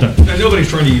I'm all done. And nobody's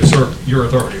trying to usurp your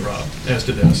authority, Rob, as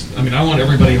to this. I mean, I want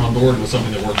everybody on board with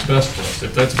something that works best for us.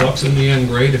 If that's Bucks in the end,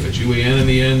 great. If it's UAN in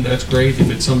the end, that's great.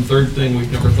 If it's some third thing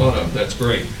we've never thought of, that's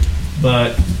great.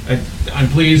 But I'm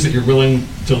pleased that you're willing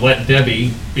to let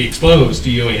Debbie be exposed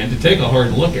to UAN, to take a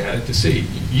hard look at it, to see.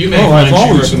 You may find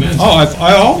she recommends.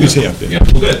 I always have been. Yeah,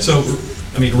 well, good. So,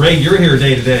 I mean, Ray, you're here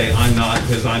day to day. I'm not,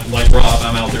 because I'm like Rob.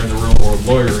 I'm out there in the real world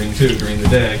lawyering too during the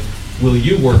day. Will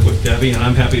you work with Debbie? And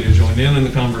I'm happy to join in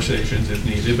the conversations if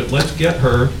needed. But let's get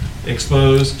her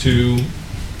exposed to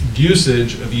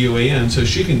usage of UAN so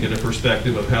she can get a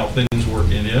perspective of how things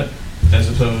work in it as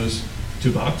opposed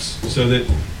to Bucks, so that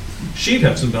she'd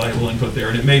have some valuable input there.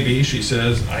 And it may be she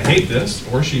says, I hate this,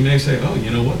 or she may say, oh, you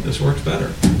know what, this works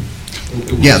better.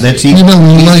 Yeah, that's easy,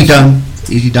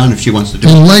 easy done if she wants to do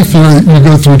it. In life, you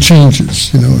go through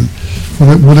changes, you know,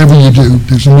 whatever you do.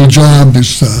 There's a new job, I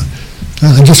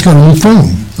just got a new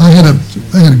phone. I had to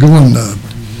go on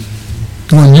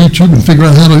YouTube and figure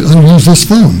out how to use this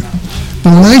phone.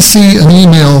 But when I see an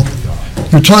email,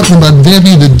 you're talking about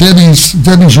Debbie, Debbie's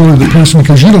really the person,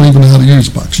 because you don't even know how to use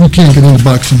Bucks. You can't get into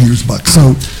Bucks and use Bucks,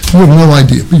 so you have no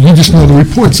idea. But you just know the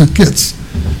reports it gets.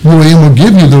 UAM will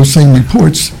give you those same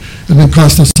reports, and it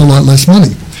costs us a lot less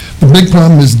money. The big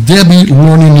problem is Debbie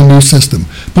learning a new system.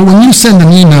 But when you send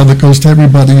an email that goes to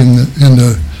everybody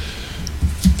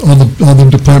all the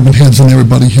department heads and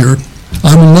everybody here,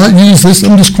 I will not use this,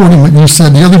 I'm just quoting what you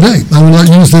said the other day, I will not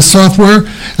use this software,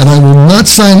 and I will not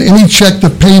sign any check to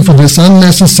pay for this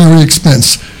unnecessary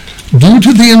expense. Due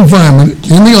to the environment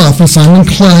in the office, I'm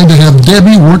inclined to have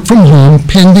Debbie work from home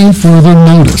pending further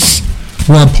notice.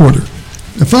 Rob Porter.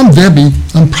 If I'm Debbie,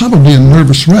 I'm probably a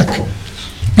nervous wreck,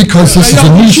 because this is a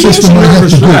new system I have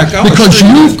to do. Because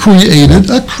you've created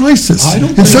a crisis.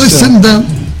 Instead of sitting down,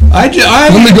 I didn't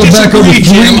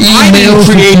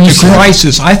create the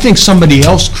crisis. I think somebody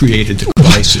else created the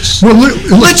crisis. Well,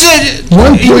 let's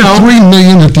 1.3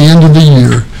 million at the end of the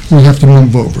year we have to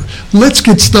move over. Let's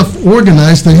get stuff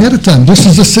organized ahead of time. This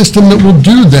is a system that will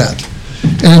do that.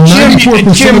 And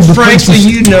 94% of the frankly,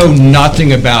 you know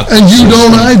nothing about this. And you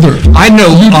don't either. I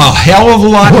know a hell of a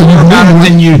lot more about it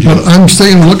than you do. But I'm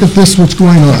saying, look at this, what's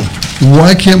going on.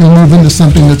 Why can't we move into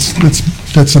something that's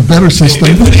that's a better system.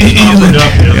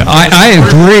 I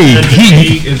agree. And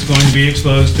he is going to be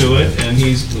exposed to it, and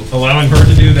he's allowing her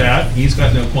to do that. He's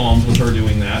got no qualms with her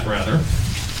doing that, rather.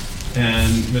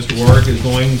 And Mr. Warwick is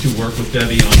going to work with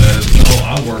Debbie on that as well.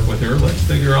 I'll work with her. Let's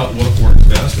figure out what works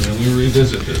best, and then we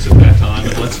revisit this at that time.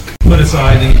 And let's put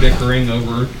aside any bickering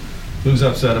over who's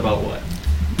upset about what.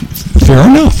 Fair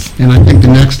enough. And I think the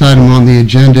next item on the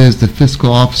agenda is the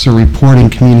fiscal officer reporting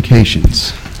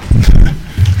communications.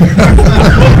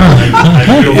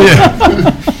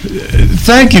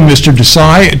 Thank you, Mr.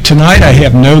 Desai. Tonight I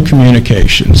have no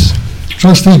communications.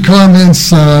 Trustee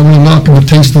comments, I want to welcome the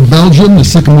Taste of Belgium, the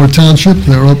Sycamore Township.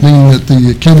 They're opening at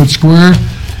the Kenwood Square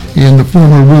in the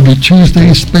former Ruby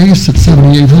Tuesday space at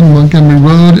 7800 Montgomery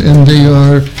Road, and they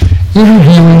are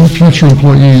interviewing future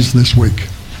employees this week.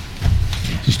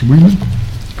 Mr. Weedman?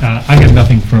 I have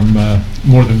nothing from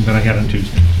more than that I had on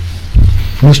Tuesday.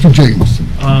 Mr. James?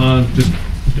 Just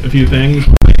a few things.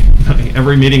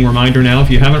 Every meeting reminder now, if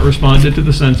you haven't responded to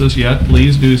the census yet,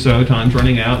 please do so. Time's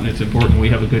running out, and it's important we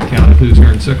have a good count of who's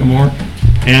here in Sycamore.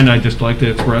 And I'd just like to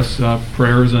express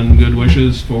prayers and good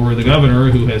wishes for the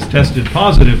governor, who has tested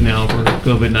positive now for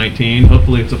COVID-19.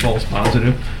 Hopefully it's a false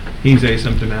positive. He's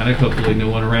asymptomatic. Hopefully no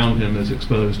one around him is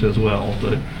exposed as well.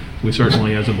 But we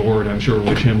certainly, as a board, I'm sure,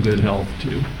 wish him good health,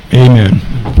 too. Amen.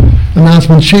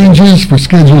 Announcement changes for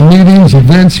scheduled meetings,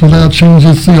 events without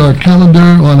changes. See our calendar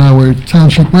on our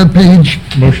township webpage.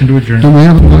 Motion to adjourn. Do we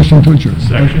have a motion to adjourn?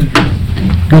 Second.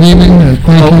 Good evening, and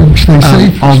thank you. Stay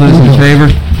safe. All those in favor?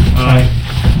 Aye.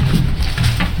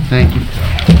 Thank you.